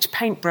use each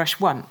paintbrush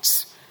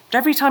once. But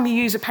every time you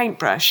use a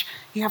paintbrush,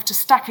 you have to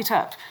stack it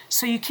up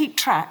so you keep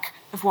track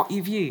of what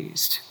you've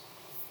used.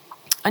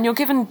 And you're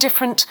given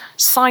different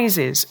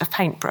sizes of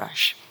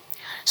paintbrush.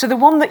 So the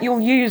one that you'll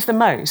use the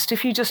most,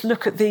 if you just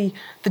look at the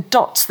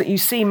dots that you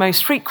see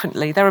most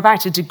frequently, they're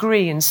about a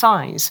degree in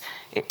size,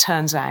 it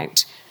turns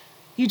out.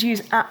 You'd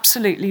use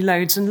absolutely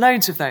loads and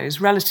loads of those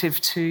relative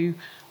to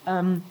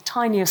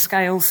tinier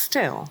scales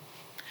still.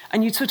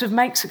 And you'd sort of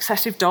make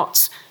successive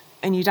dots,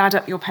 and you'd add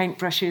up your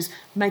paintbrushes,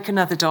 make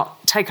another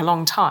dot, take a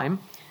long time.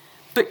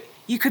 But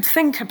you could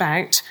think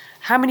about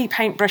how many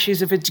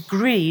paintbrushes of a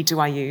degree do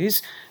I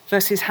use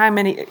versus how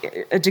many,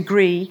 a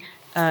degree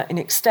in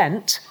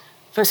extent,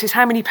 versus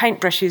how many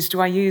paintbrushes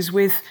do I use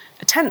with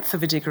 1/10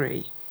 of a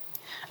degree.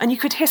 And you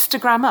could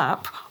histogram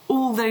up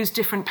all those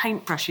different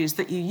paintbrushes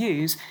that you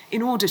use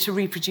in order to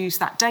reproduce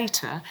that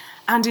data.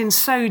 And in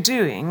so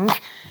doing,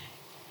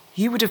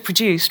 you would have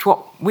produced what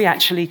we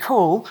actually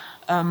call,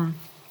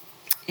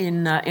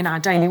 in our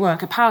daily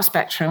work, a power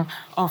spectrum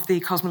of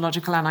the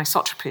cosmological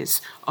anisotropies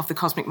of the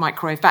cosmic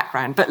microwave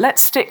background. But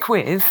let's stick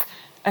with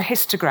a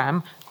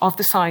histogram of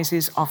the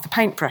sizes of the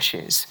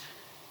paintbrushes.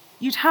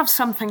 You'd have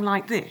something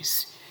like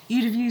this.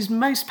 You'd have used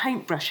most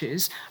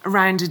paintbrushes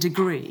around a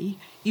degree.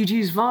 You'd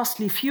use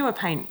vastly fewer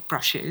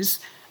paintbrushes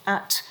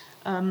at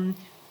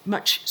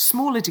much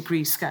smaller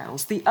degree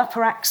scales. The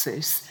upper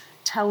axis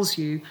tells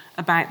you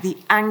about the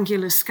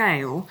angular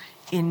scale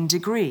in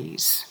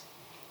degrees.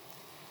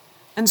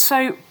 And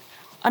so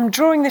I'm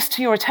drawing this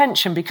to your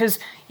attention because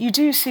you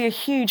do see a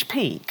huge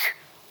peak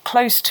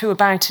close to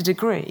about a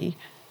degree,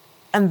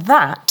 and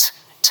that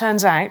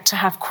turns out to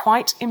have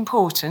quite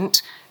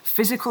important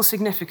physical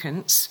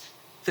significance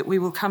that we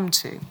will come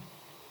to.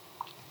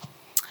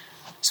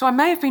 So I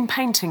may have been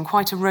painting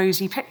quite a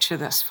rosy picture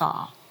thus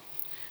far,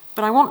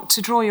 but I want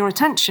to draw your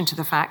attention to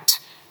the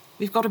fact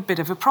we've got a bit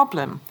of a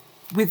problem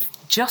with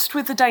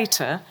the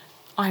data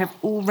I have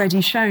already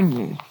shown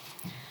you.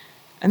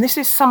 And this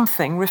is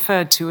something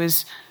referred to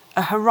as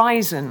a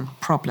horizon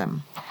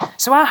problem.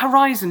 So our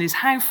horizon is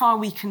how far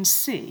we can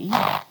see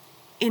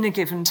in a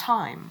given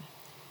time.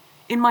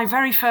 In my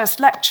very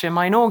first lecture,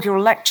 my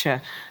inaugural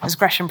lecture as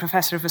Gresham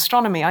Professor of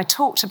Astronomy, I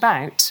talked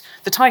about,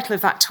 the title of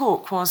that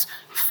talk was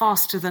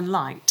Faster Than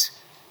Light.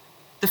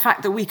 The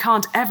fact that we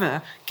can't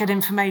ever get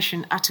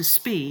information at a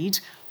speed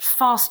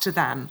faster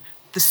than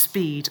the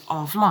speed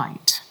of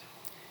light.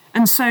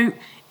 And so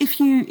if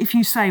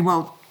you say,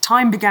 well,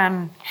 time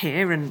began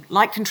here and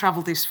light can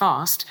travel this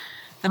fast,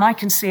 then I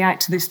can see out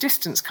to this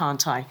distance,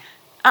 can't I?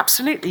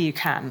 Absolutely you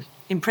can,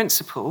 in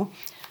principle.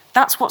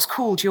 That's what's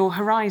called your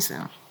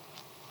horizon.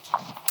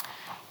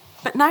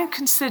 But now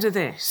consider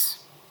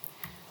this.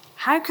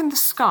 How can the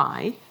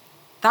sky,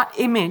 that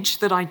image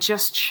that I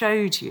just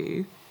showed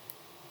you,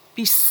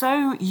 be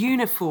so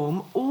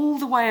uniform all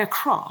the way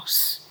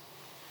across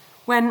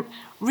when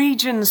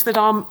regions that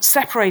are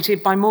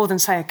separated by more than,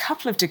 say, a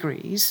couple of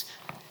degrees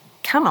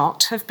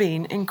cannot have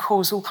been in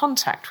causal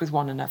contact with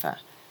one another?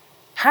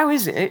 How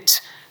is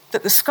it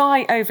that the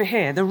sky over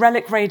here, the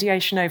relic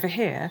radiation over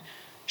here,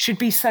 should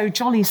be so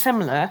jolly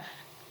similar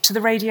to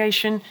the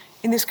radiation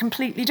in this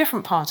completely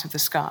different part of the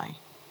sky?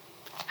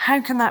 How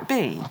can that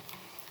be?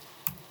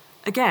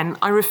 Again,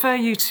 I refer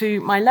you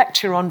to my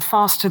lecture on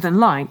Faster Than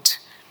Light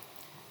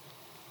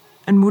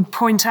and would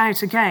point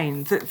out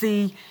again that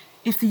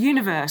if the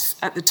universe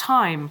at the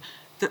time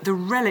that the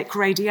relic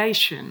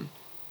radiation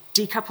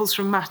decouples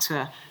from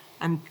matter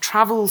and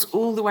travels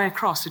all the way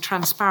across a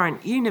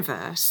transparent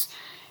universe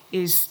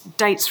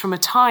dates from a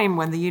time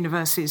when the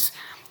universe is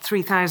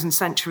 3,000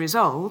 centuries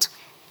old,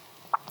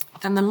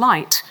 then the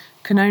light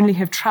can only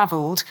have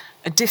travelled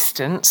a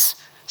distance,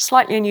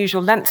 slightly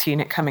unusual length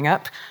unit coming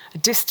up, a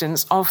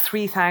distance of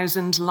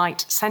 3,000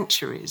 light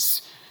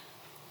centuries,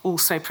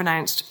 also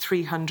pronounced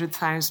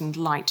 300,000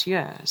 light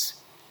years.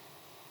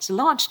 It's a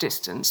large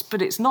distance,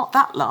 but it's not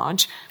that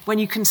large when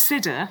you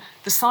consider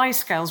the size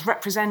scales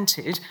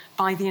represented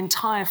by the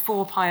entire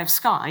 4π of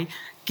sky,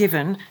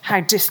 given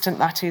how distant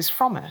that is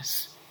from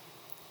us,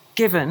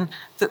 given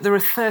that there are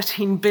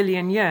 13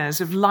 billion years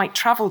of light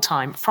travel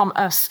time from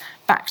us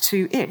back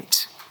to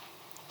it.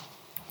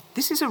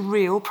 This is a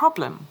real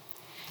problem.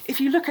 If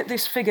you look at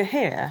this figure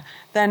here,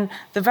 then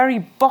the very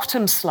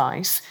bottom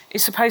slice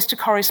is supposed to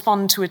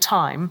correspond to a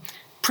time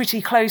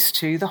pretty close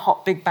to the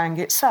hot Big Bang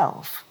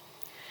itself.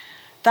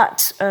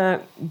 That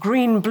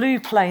green-blue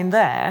plane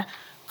there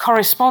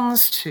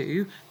corresponds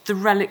to the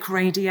relic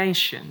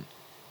radiation,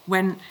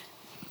 when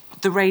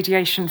the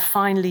radiation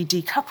finally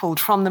decoupled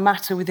from the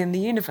matter within the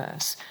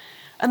universe.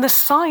 And the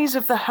size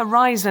of the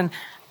horizon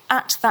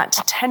at that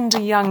tender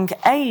young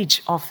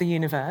age of the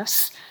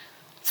universe,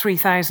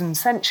 3,000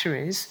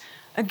 centuries,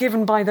 are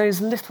given by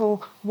those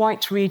little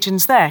white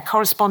regions there,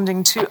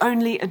 corresponding to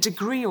only a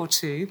degree or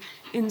two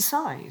in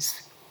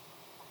size.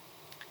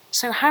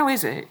 So how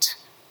is it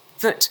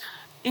that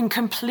in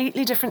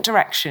completely different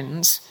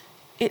directions,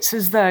 it's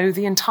as though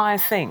the entire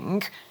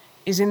thing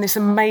is in this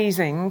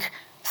amazing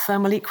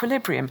thermal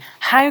equilibrium?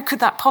 How could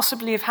that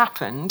possibly have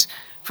happened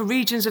for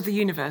regions of the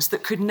universe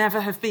that could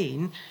never have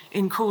been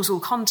in causal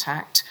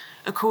contact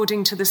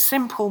according to the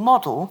simple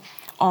model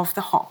of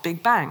the hot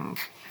Big Bang?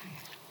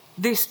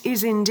 This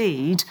is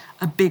indeed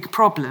a big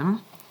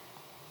problem,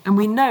 and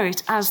we know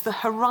it as the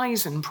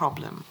horizon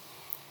problem.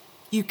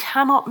 You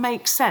cannot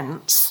make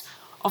sense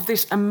of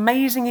this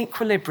amazing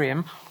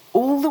equilibrium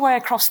all the way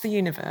across the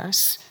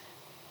universe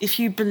if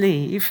you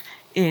believe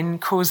in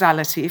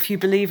causality, if you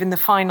believe in the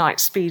finite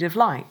speed of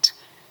light.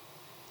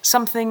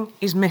 Something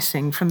is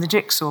missing from the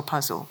jigsaw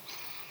puzzle.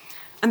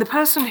 And the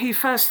person who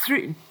first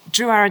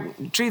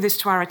drew this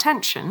to our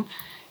attention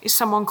is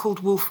someone called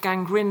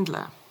Wolfgang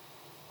Rindler.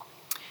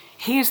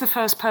 He is the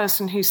first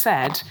person who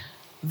said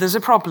there's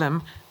a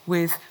problem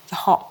with the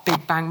hot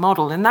Big Bang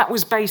model, and that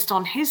was based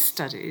on his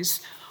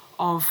studies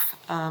of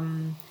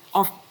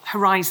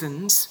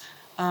horizons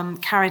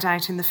carried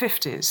out in the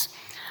 50s.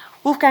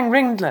 Wolfgang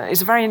Rindler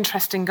is a very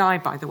interesting guy,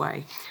 by the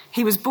way.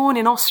 He was born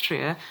in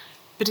Austria,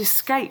 but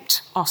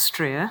escaped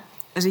Austria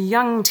as a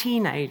young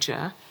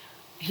teenager.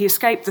 He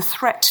escaped the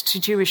threat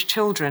to Jewish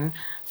children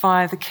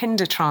via the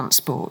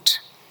Kindertransport.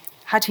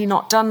 Had he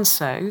not done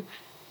so,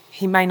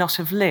 he may not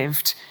have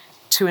lived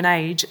to an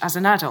age as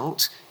an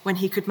adult when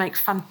he could make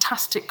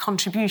fantastic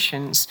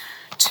contributions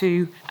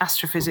to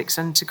astrophysics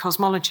and to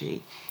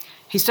cosmology.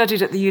 He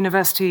studied at the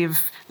University of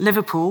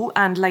Liverpool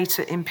and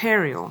later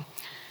Imperial.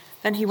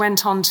 Then he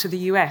went on to the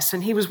US,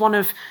 and he was one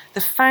of the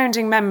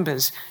founding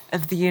members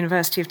of the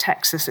University of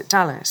Texas at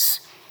Dallas,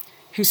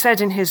 who said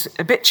in his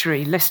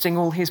obituary, listing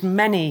all his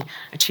many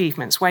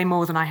achievements, way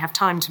more than I have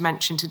time to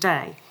mention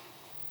today,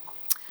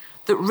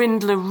 that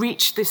Rindler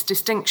reached this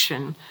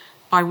distinction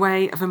by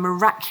way of a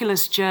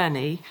miraculous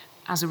journey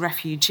as a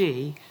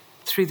refugee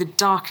through the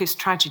darkest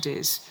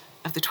tragedies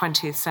of the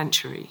 20th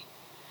century.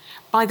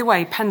 By the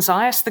way,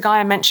 Penzias, the guy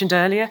I mentioned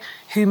earlier,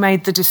 who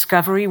made the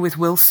discovery with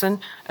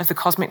Wilson of the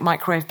cosmic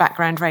microwave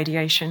background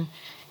radiation,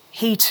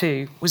 he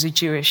too was a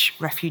Jewish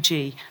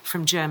refugee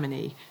from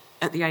Germany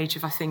at the age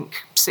of, I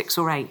think, 6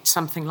 or 8,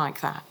 something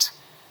like that.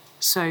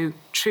 So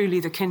truly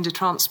the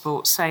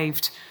Kindertransport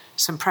saved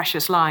some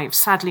precious lives,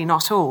 sadly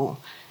not all,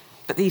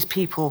 but these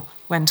people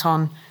went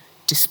on,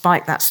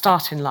 despite that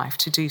start in life,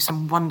 to do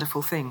some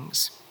wonderful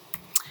things.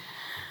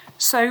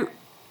 So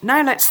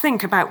now let's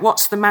think about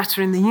what's the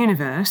matter in the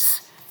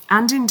universe,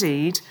 and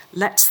indeed,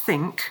 let's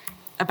think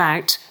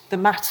about the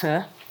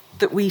matter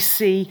that we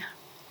see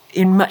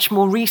in much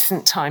more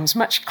recent times,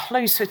 much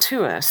closer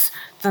to us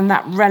than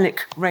that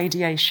relic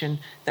radiation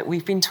that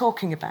we've been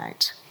talking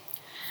about.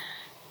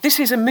 This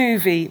is a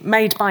movie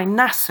made by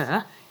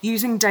NASA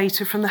using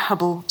data from the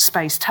Hubble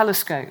Space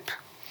Telescope.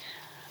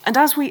 And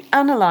as we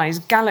analyse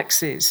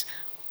galaxies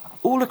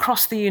all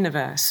across the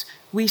universe,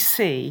 we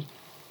see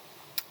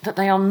that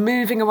they are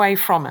moving away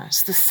from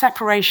us. The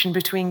separation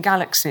between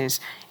galaxies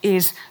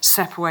is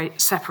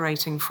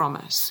separating from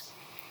us.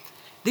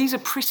 These are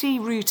pretty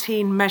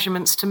routine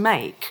measurements to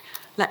make.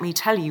 Let me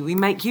tell you, we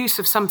make use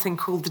of something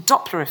called the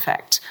Doppler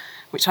effect,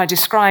 which I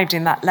described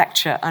in that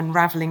lecture,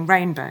 Unravelling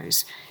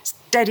Rainbows. It's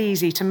dead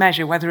easy to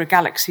measure whether a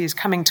galaxy is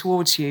coming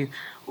towards you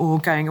or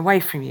going away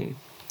from you.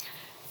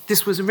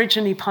 This was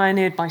originally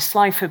pioneered by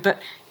Slipher,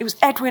 but it was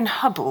Edwin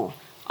Hubble,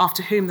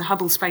 after whom the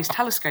Hubble Space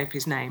Telescope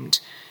is named,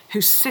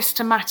 who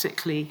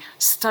systematically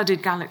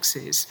studied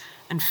galaxies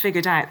and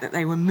figured out that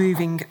they were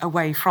moving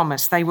away from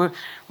us. They were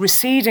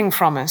receding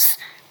from us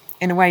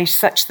in a way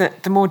such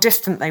that the more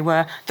distant they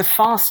were, the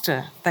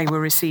faster they were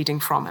receding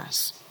from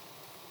us.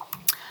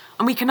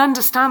 And we can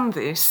understand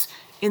this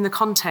in the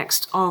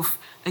context of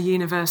a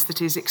universe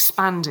that is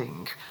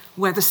expanding,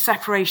 where the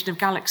separation of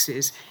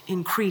galaxies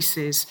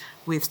increases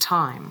with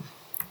time.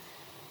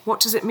 What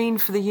does it mean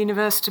for the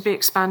universe to be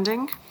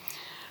expanding?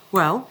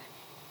 Well,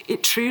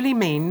 it truly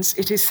means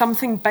it is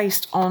something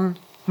based on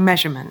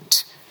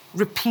measurement,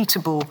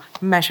 repeatable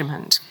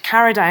measurement,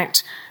 carried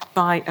out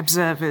by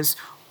observers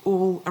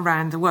all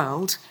around the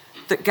world,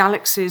 that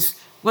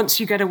galaxies, once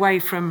you get away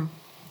from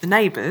the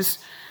neighbours,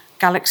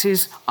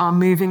 galaxies are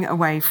moving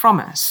away from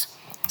us,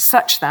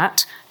 such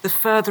that the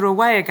further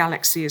away a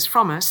galaxy is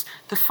from us,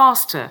 the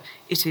faster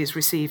it is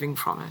receding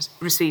from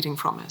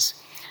us.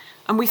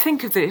 And we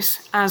think of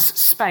this as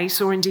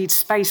space, or indeed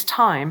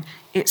space-time,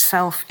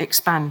 itself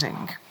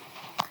expanding.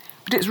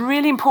 But it's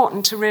really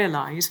important to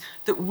realise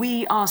that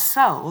we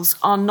ourselves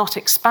are not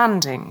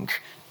expanding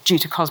due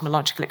to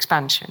cosmological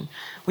expansion.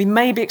 We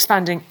may be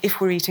expanding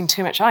if we're eating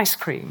too much ice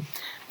cream,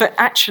 but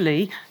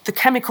actually the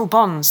chemical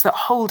bonds that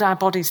hold our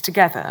bodies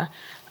together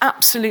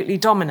absolutely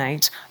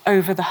dominate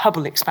over the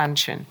Hubble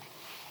expansion,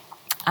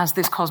 as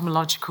this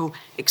cosmological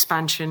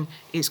expansion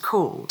is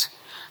called.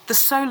 The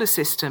solar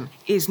system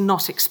is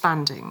not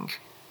expanding.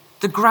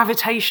 The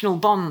gravitational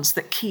bonds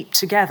that keep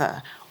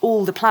together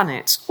all the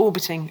planets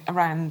orbiting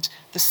around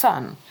the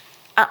sun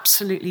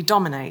absolutely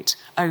dominate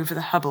over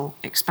the Hubble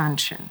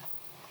expansion.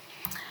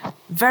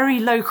 Very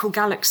local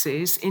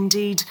galaxies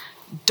indeed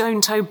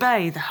don't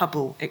obey the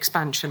Hubble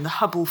expansion, the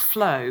Hubble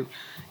flow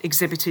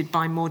exhibited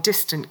by more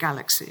distant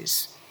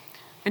galaxies.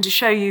 And to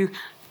show you,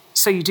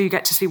 so you do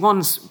get to see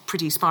one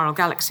pretty spiral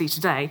galaxy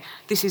today,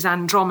 this is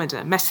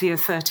Andromeda, Messier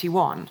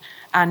 31,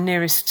 our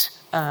nearest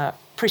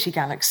pretty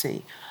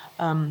galaxy,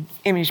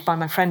 imaged by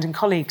my friend and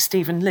colleague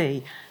Stephen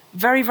Lee,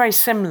 very, very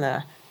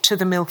similar to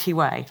the Milky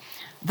Way.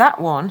 That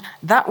one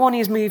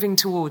is moving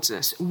towards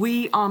us.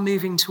 We are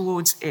moving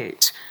towards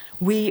it.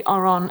 We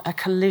are on a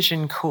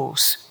collision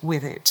course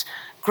with it.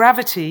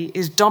 Gravity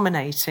is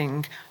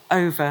dominating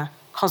over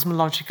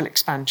cosmological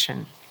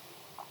expansion.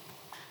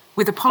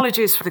 With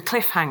apologies for the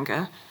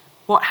cliffhanger,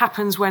 what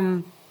happens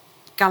when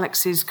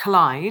galaxies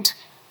collide,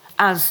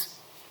 as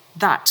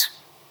that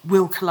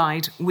will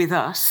collide with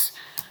us,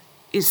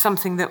 is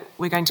something that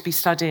we're going to be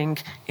studying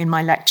in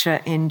my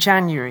lecture in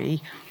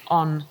January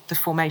on the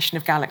formation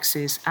of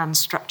galaxies and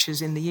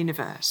structures in the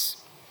universe.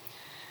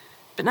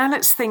 But now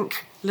let's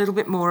think a little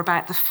bit more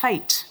about the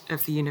fate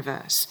of the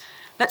universe.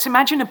 Let's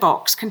imagine a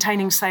box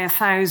containing, say,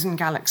 1,000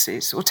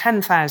 galaxies or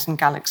 10,000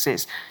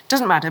 galaxies.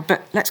 Doesn't matter,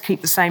 but let's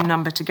keep the same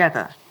number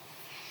together.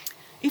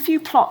 If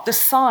you plot the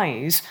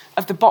size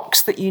of the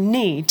box that you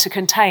need to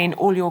contain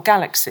all your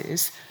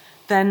galaxies,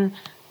 then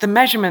the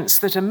measurements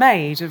that are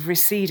made of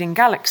receding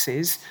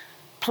galaxies,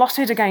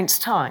 plotted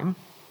against time,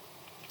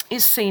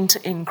 is seen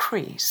to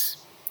increase.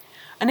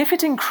 And if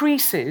it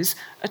increases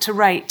at a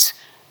rate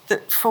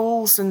that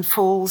falls and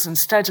falls and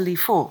steadily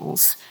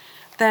falls,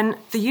 then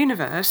the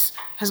universe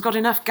has got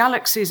enough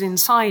galaxies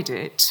inside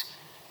it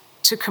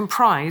to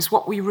comprise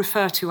what we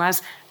refer to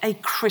as a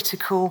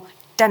critical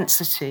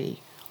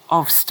density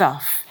of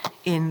stuff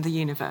in the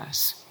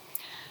universe.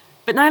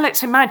 But now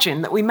let's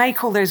imagine that we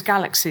make all those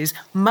galaxies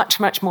much,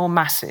 much more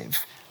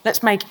massive.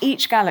 Let's make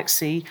each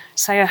galaxy,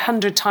 say,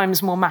 100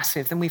 times more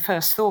massive than we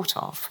first thought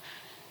of.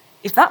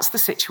 If that's the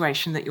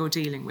situation that you're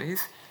dealing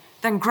with,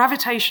 then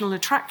gravitational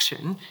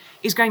attraction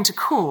is going to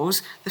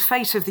cause the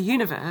fate of the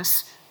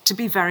universe to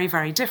be very,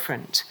 very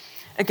different.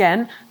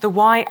 Again, the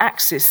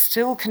y-axis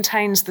still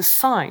contains the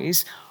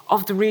size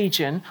of the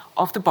region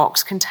of the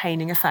box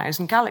containing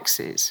 1,000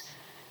 galaxies.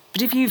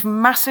 But if you've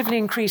massively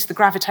increased the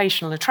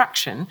gravitational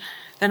attraction,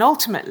 then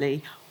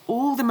ultimately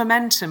all the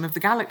momentum of the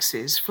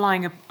galaxies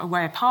flying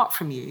away apart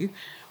from you,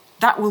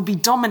 that will be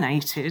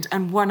dominated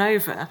and won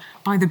over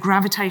by the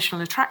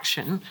gravitational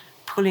attraction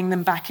pulling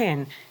them back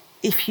in,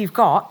 if you've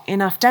got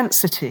enough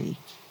density.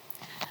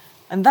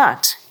 And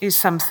that is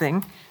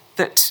something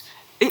that,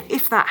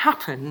 if that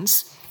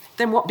happens,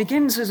 then what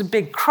begins as a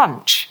big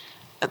crunch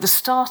at the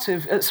start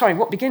of,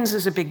 what begins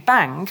as a big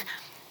bang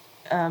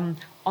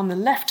on the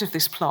left of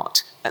this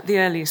plot at the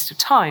earliest of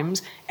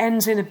times,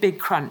 ends in a big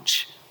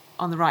crunch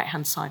on the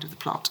right-hand side of the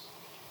plot.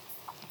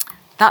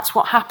 That's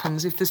what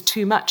happens if there's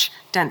too much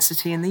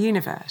density in the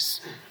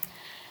universe.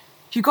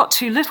 If you've got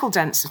too little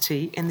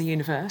density in the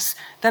universe,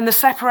 then the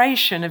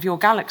separation of your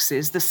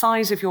galaxies, the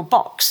size of your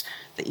box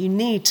that you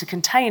need to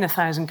contain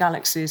 1,000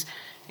 galaxies,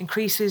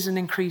 increases and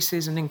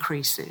increases and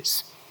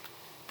increases.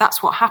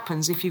 That's what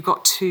happens if you've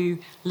got too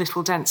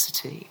little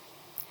density.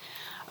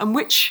 And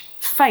which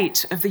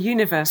fate of the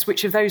universe,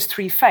 which of those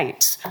three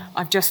fates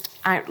I've just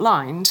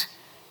outlined,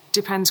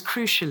 depends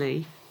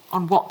crucially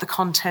on what the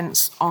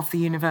contents of the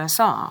universe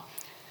are.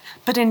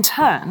 But in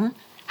turn,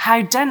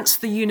 how dense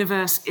the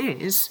universe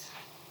is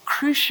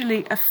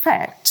crucially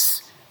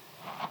affects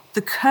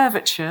the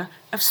curvature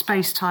of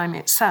space-time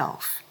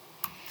itself.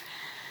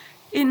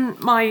 In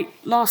my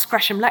last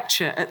Gresham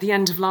lecture at the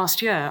end of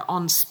last year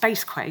on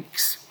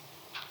spacequakes,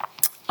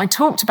 I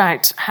talked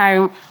about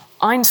how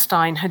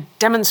Einstein had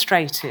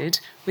demonstrated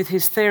with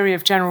his theory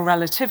of general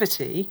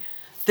relativity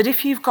that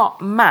if you've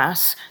got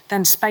mass,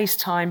 then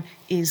space-time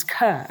is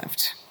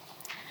curved.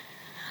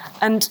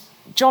 And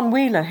John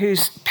Wheeler,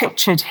 who's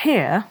pictured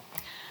here,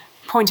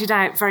 pointed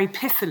out very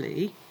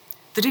pithily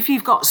that if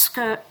you've got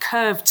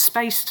curved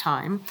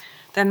space-time,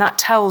 then that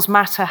tells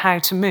matter how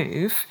to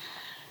move,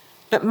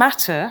 but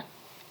matter,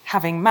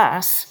 having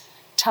mass,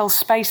 tells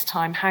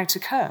space-time how to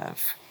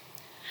curve.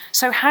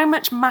 So how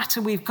much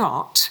matter we've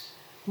got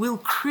will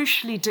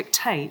crucially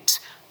dictate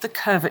the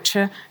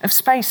curvature of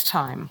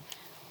space-time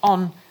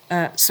on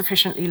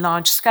sufficiently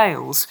large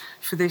scales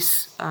for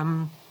this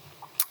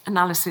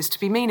analysis to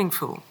be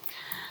meaningful.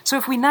 So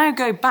if we now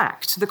go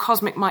back to the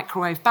cosmic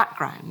microwave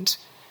background,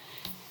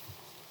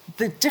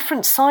 the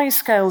different size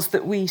scales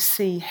that we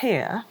see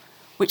here,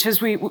 which of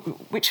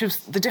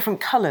the different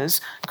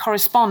colours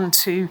correspond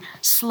to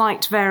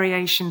slight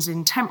variations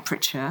in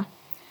temperature,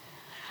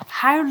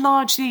 how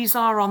large these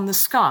are on the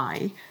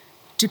sky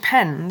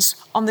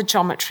depends on the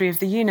geometry of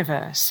the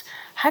universe.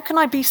 How can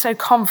I be so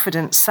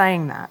confident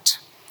saying that?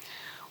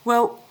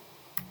 Well,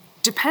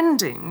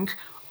 depending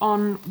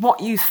on what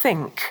you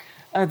think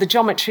the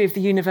geometry of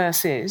the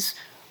universe is,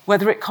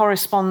 whether it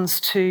corresponds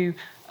to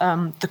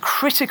the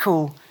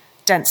critical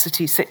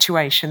density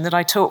situation that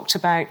I talked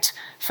about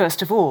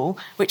first of all,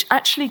 which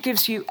actually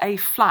gives you a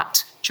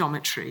flat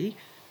geometry.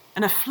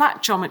 And a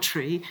flat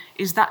geometry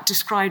is that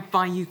described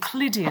by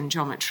Euclidean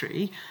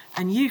geometry.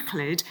 And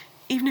Euclid,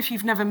 even if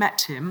you've never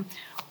met him,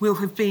 will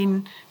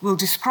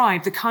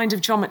describe the kind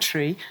of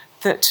geometry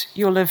that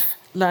you'll have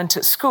learnt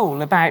at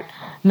school about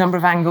number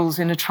of angles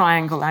in a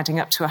triangle adding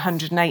up to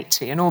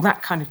 180 and all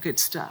that kind of good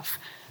stuff.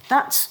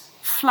 That's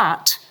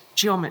flat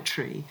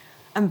geometry.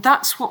 And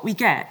that's what we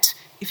get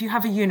if you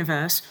have a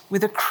universe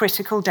with a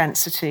critical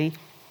density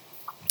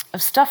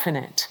of stuff in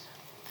it.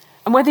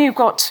 And whether you've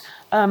got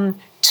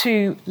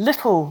too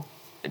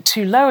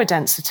lower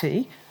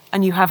density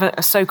and you have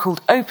a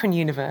so-called open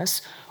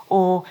universe,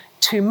 or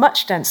too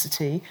much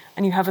density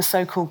and you have a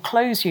so-called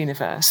closed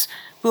universe,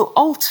 will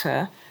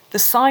alter the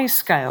size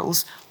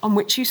scales on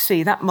which you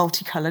see that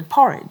multicoloured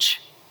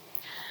porridge.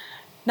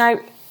 Now,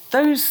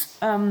 those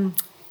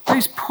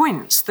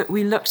points that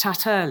we looked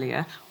at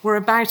earlier were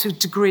about a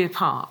degree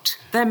apart.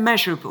 They're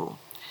measurable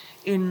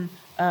in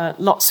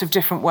lots of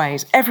different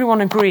ways.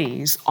 Everyone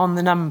agrees on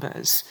the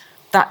numbers.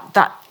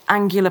 That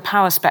angular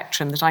power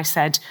spectrum that I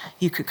said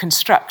you could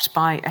construct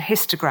by a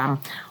histogram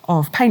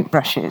of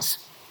paintbrushes,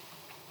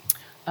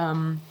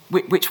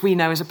 which we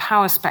know as a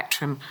power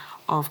spectrum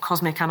of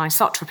cosmic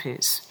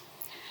anisotropies.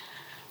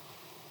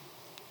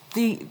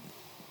 The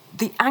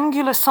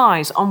angular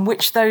size on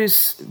which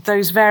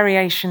those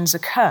variations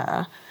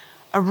occur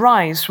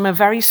arise from a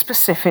very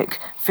specific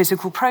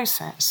physical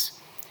process.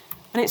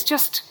 And it's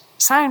just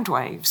sound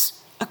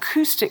waves,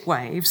 acoustic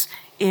waves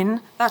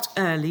in that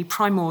early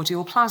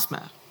primordial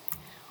plasma.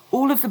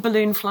 All of the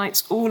balloon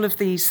flights, all of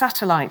the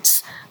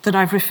satellites that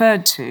I've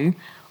referred to,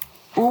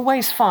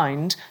 always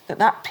find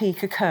that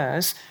peak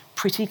occurs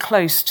pretty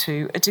close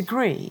to a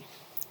degree.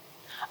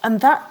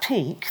 And that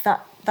peak,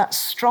 that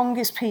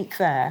strongest peak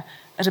there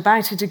at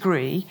about a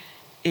degree,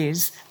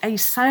 is a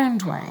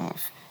sound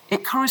wave.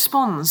 It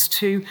corresponds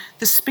to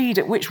the speed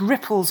at which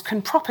ripples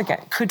could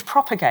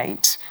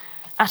propagate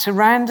at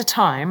around the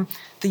time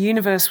the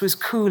universe was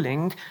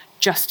cooling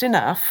just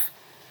enough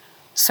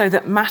so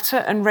that matter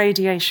and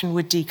radiation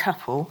would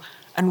decouple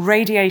and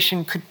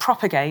radiation could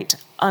propagate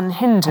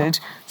unhindered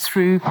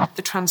through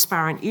the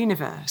transparent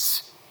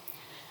universe.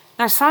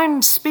 Now,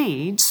 sound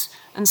speeds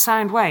and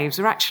sound waves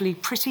are actually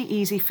pretty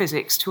easy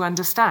physics to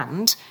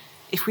understand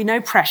if we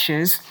know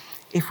pressures,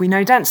 if we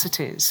know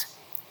densities.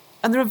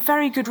 And there are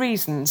very good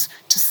reasons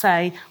to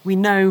say we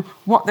know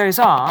what those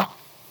are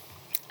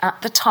at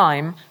the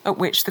time at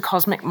which the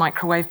cosmic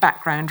microwave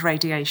background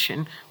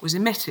radiation was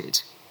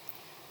emitted.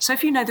 So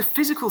if you know the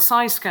physical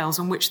size scales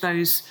on which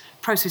those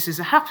processes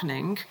are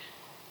happening,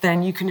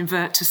 then you can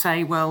invert to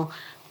say, well,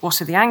 what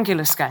are the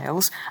angular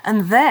scales?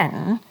 And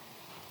then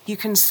you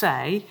can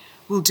say,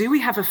 well, do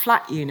we have a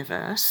flat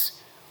universe,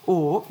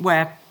 or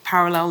where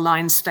parallel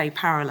lines stay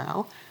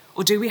parallel,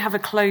 or do we have a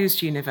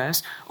closed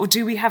universe, or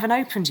do we have an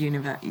open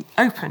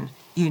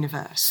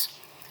universe?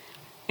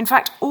 In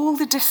fact, all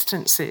the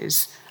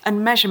distances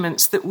and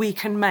measurements that we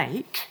can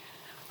make,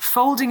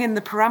 folding in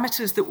the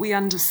parameters that we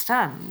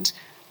understand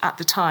at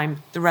the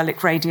time the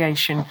relic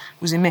radiation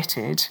was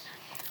emitted,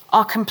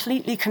 are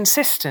completely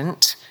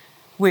consistent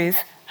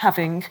with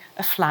having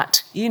a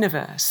flat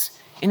universe.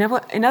 In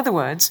other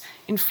words,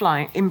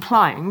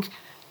 implying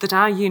that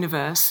our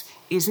universe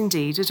is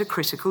indeed at a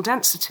critical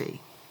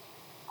density.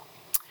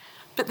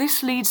 But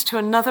this leads to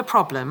another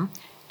problem,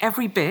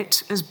 every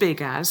bit as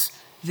big as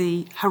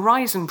the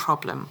horizon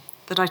problem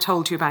that I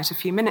told you about a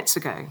few minutes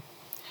ago.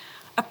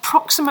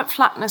 Approximate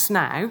flatness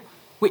now,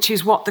 which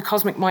is what the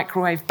cosmic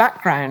microwave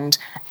background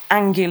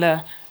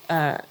angular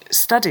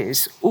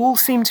studies all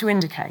seem to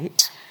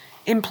indicate,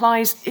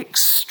 implies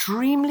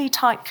extremely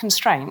tight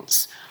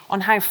constraints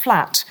on how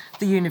flat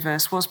the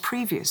universe was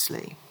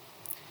previously.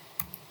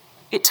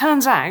 It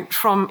turns out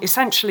from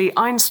essentially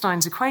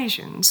Einstein's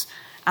equations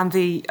and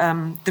the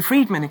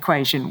Friedmann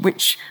equation,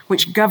 which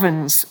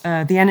governs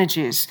the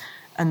energies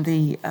and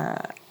the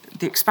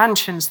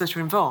expansions that are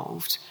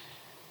involved,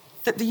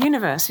 that the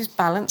universe is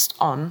balanced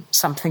on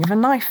something of a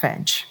knife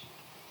edge.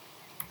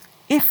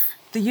 If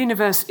the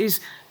universe is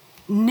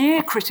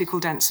near critical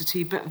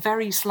density but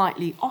very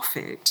slightly off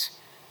it,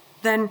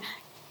 then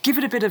give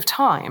it a bit of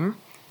time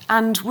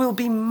and we'll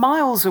be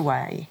miles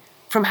away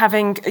from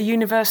having a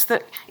universe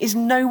that is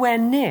nowhere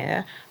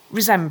near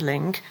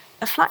resembling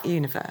a flat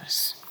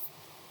universe.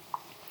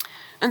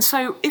 And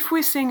so if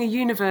we're seeing a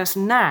universe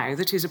now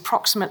that is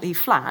approximately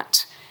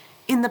flat,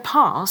 in the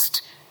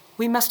past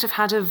we must have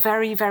had a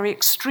very, very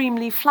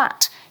extremely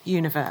flat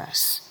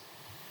universe.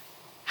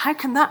 How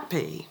can that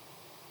be?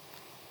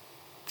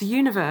 The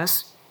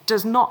universe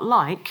does not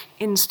like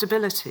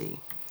instability.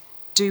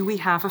 Do we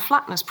have a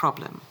flatness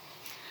problem?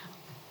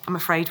 I'm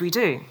afraid we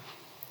do.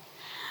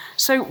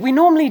 So we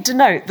normally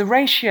denote the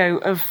ratio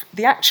of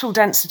the actual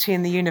density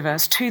in the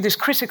universe to this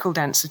critical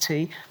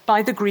density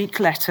by the Greek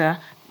letter,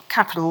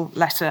 capital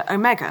letter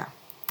omega.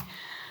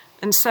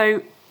 And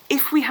so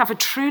if we have a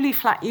truly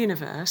flat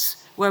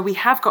universe where we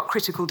have got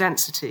critical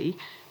density,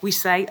 we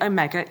say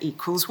omega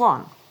equals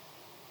 1.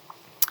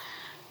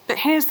 But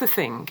here's the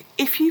thing.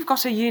 If you've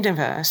got a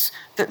universe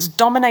that's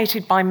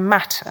dominated by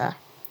matter,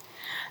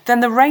 then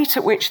the rate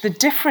at which the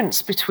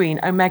difference between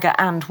omega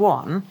and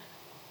 1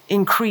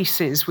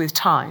 increases with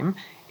time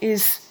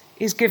is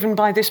given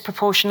by this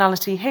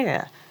proportionality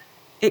here.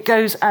 It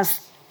goes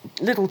as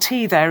little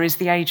t there is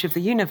the age of the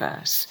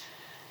universe.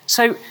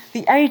 So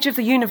the age of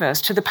the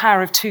universe to the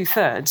power of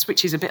 2/3,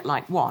 which is a bit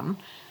like 1,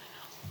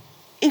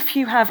 if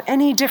you have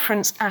any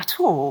difference at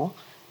all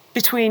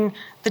between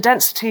the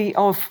density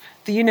of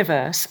the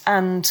universe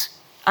and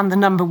the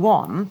number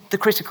 1, the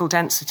critical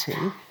density,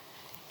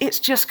 it's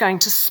just going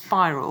to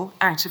spiral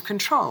out of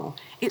control.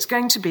 It's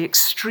going to be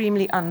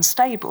extremely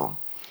unstable.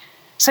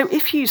 So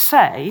if you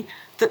say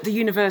that the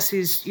universe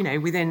is,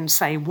 within,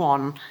 say,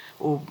 1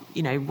 or,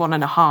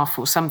 1.5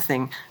 or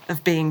something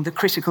of being the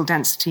critical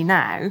density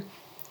now,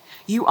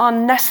 you are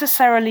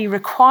necessarily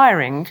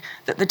requiring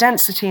that the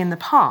density in the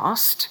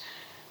past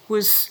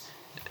was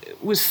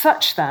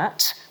such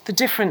that the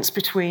difference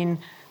between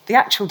the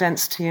actual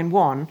density and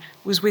 1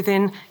 was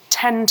within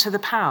 10 to the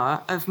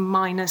power of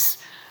minus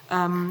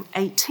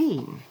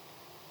 18.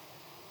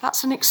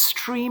 That's an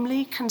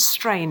extremely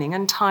constraining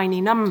and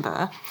tiny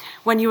number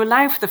when you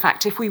allow for the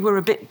fact if we were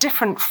a bit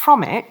different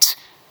from it,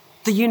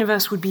 the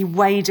universe would be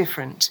way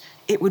different.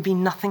 It would be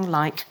nothing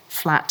like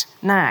flat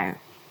now.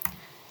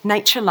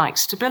 Nature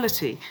likes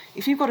stability.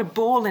 If you've got a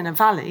ball in a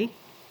valley,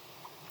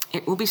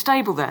 it will be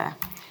stable there.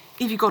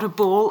 If you've got a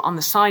ball on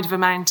the side of a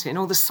mountain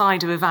or the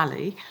side of a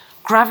valley,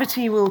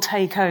 gravity will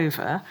take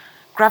over.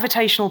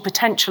 Gravitational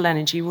potential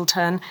energy will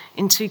turn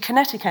into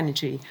kinetic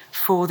energy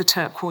for the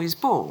turquoise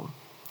ball.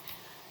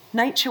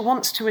 Nature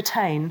wants to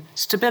attain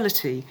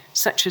stability,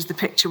 such as the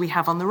picture we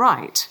have on the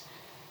right.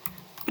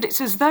 But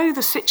it's as though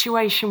the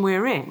situation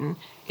we're in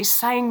is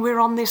saying we're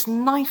on this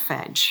knife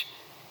edge.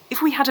 If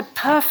we had a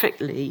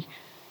perfectly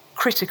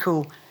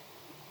critically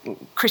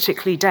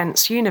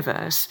dense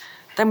universe,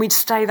 then we'd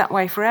stay that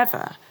way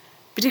forever.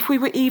 But if we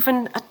were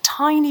even a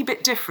tiny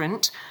bit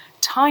different,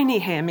 tiny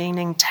here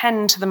meaning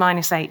 10 to the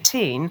minus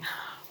 18,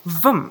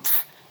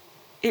 vumph,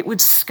 it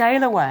would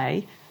scale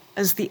away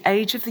as the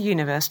age of the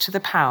universe to the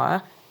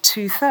power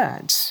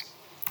 2/3.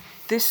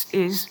 This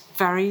is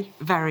very,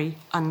 very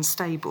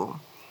unstable.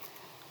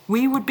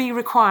 We would be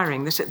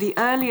requiring that at the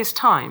earliest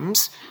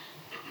times,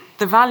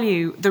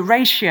 the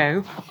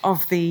ratio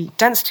of the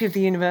density of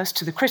the universe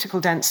to the critical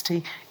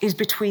density is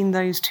between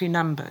those two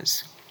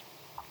numbers.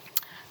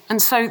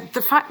 And so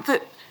the fact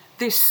that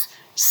this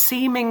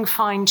seeming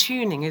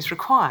fine-tuning is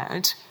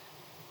required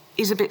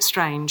is a bit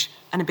strange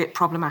and a bit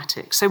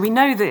problematic. So we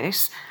know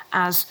this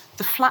as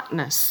the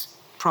flatness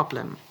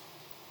problem.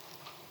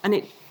 And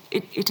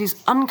it is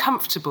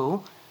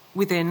uncomfortable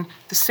within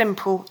the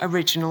simple,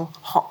 original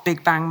hot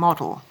Big Bang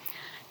model.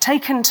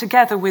 Taken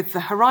together with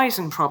the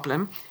horizon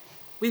problem,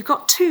 we've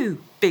got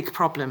two big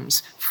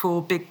problems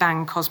for Big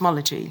Bang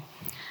cosmology.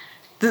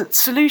 The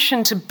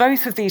solution to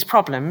both of these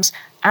problems,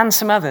 and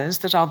some others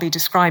that I'll be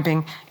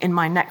describing in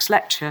my next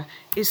lecture,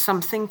 is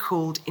something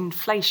called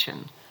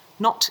inflation,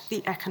 not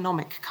the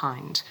economic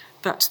kind,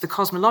 but the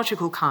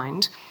cosmological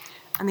kind.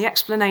 And the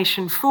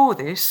explanation for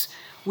this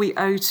we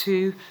owe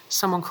to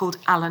someone called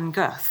Alan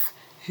Guth,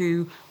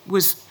 who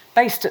was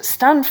based at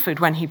Stanford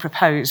when he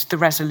proposed the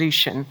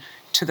resolution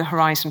to the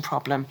horizon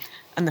problem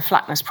and the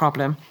flatness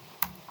problem,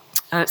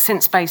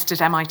 since based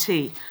at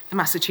MIT, the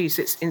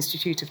Massachusetts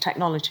Institute of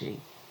Technology.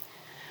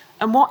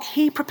 And what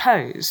he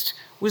proposed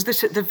was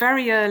that at the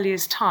very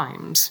earliest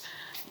times,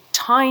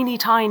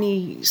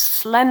 tiny,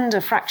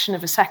 slender fraction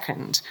of a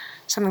second,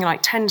 something like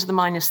 10 to the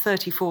minus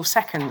 34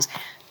 seconds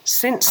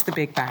since the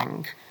Big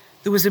Bang,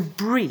 there was a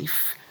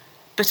brief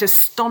but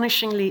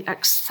astonishingly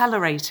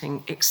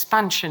accelerating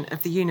expansion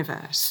of the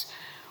universe,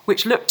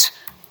 which looked,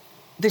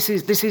 this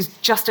is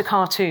just a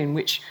cartoon,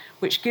 which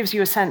gives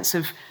you a sense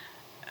of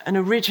an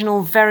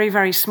original, very,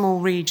 very small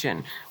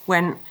region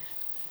when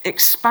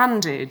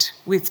expanded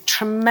with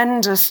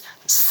tremendous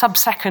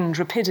sub-second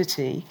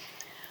rapidity,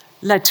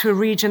 led to a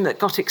region that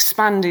got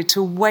expanded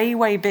to way,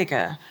 way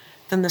bigger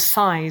than the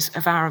size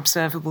of our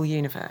observable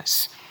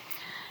universe.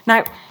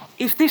 Now,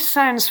 if this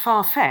sounds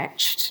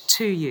far-fetched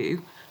to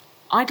you,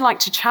 I'd like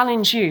to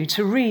challenge you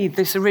to read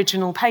this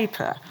original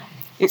paper.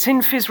 It's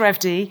in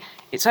PhysRevD,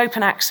 it's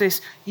open access,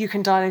 you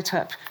can dial it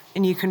up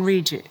and you can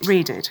read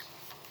it.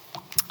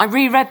 I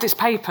reread this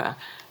paper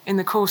in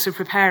the course of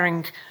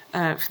preparing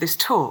for this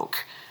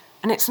talk,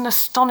 and it's an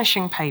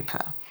astonishing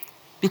paper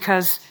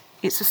because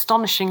it's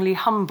astonishingly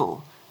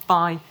humble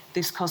by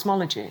this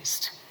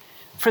cosmologist.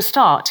 For a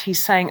start,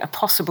 he's saying a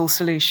possible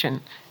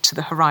solution to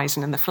the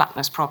horizon and the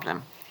flatness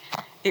problem.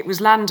 It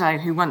was Landau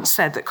who once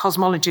said that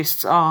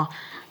cosmologists are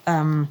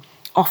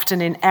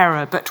often in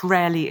error but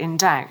rarely in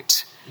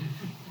doubt.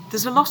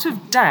 There's a lot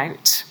of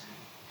doubt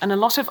and a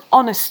lot of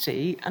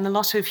honesty and a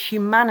lot of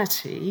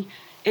humanity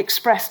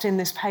expressed in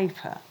this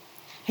paper.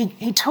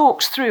 He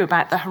talks through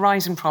about the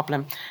horizon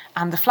problem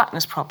and the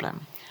flatness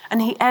problem.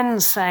 And he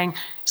ends saying,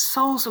 it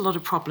solves a lot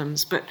of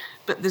problems, but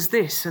there's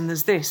this and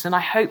there's this. And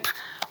I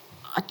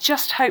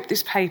just hope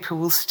this paper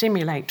will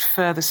stimulate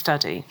further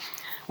study.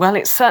 Well,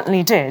 it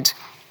certainly did.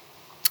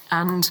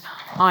 And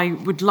I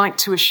would like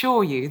to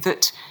assure you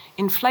that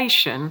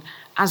inflation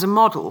as a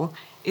model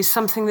is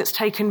something that's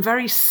taken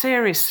very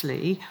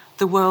seriously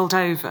the world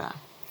over.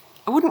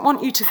 I wouldn't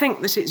want you to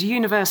think that it's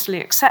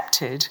universally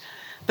accepted,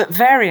 but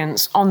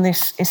variance on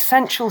this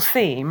essential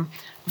theme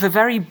of a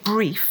very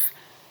brief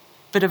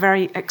but a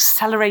very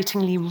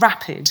acceleratingly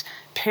rapid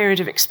period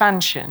of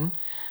expansion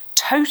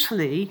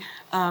totally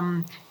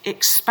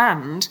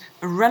expand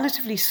a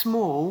relatively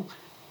small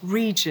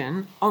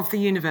region of the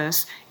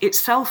universe,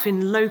 itself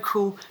in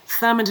local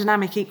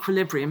thermodynamic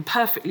equilibrium,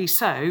 perfectly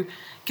so,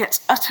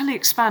 gets utterly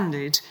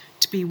expanded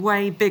to be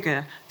way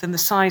bigger than the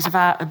size of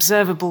our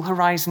observable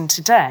horizon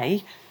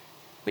today,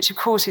 which of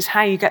course is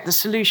how you get the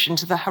solution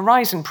to the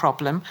horizon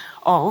problem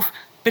of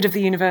bit of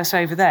the universe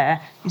over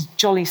there is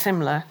jolly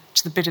similar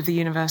to the bit of the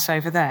universe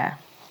over there.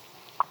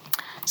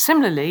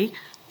 Similarly,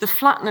 the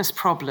flatness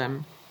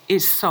problem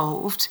is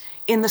solved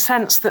in the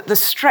sense that the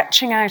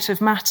stretching out of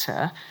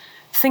matter,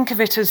 think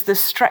of it as the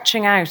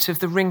stretching out of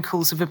the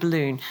wrinkles of a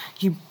balloon.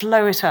 You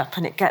blow it up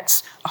and it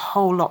gets a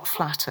whole lot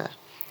flatter.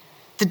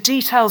 The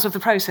details of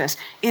the process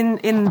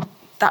in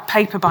that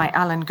paper by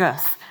Alan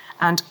Guth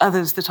and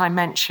others that I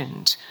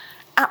mentioned,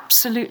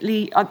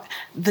 absolutely,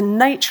 the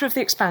nature of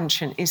the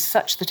expansion is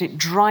such that it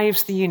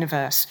drives the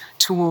universe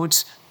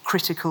towards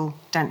critical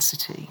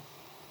density.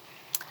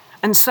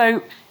 And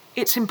so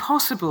it's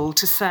impossible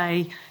to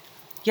say,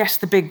 yes,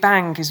 the Big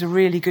Bang is a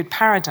really good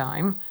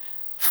paradigm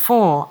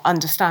for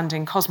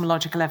understanding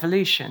cosmological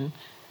evolution,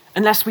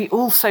 unless we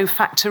also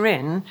factor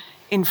in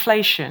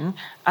inflation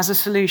as a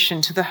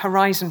solution to the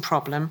horizon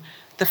problem,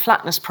 the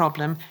flatness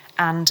problem,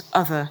 and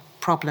other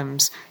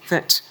problems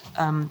that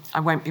I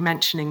won't be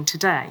mentioning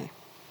today.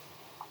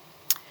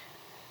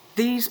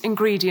 These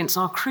ingredients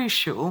are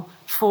crucial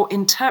for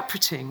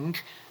interpreting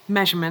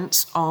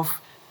measurements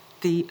of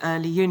the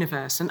early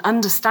universe and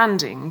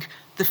understanding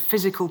the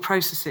physical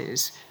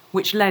processes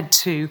which led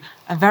to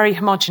a very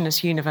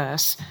homogeneous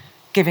universe,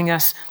 giving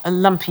us a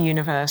lumpy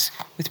universe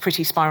with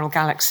pretty spiral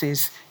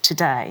galaxies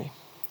today.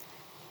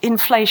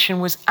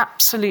 Inflation was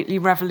absolutely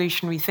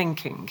revolutionary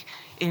thinking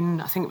in,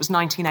 I think it was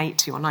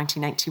 1980 or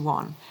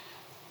 1981.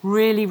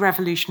 Really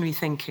revolutionary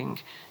thinking,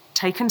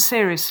 taken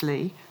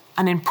seriously,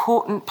 an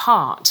important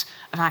part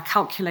of our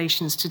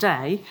calculations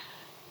today,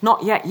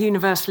 not yet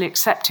universally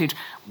accepted,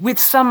 with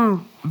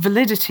some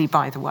validity,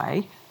 by the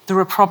way. There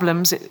are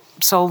problems, it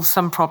solves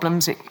some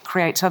problems, it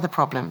creates other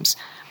problems.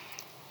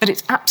 But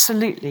it's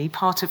absolutely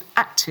part of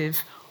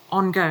active,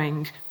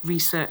 ongoing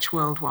research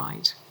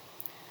worldwide.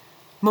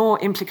 More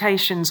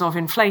implications of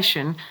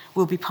inflation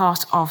will be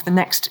part of the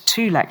next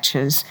 2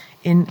 lectures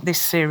in this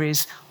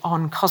series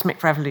on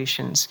cosmic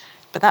revolutions.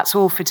 But that's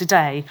all for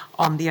today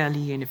on the early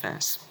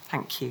universe.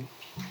 Thank you.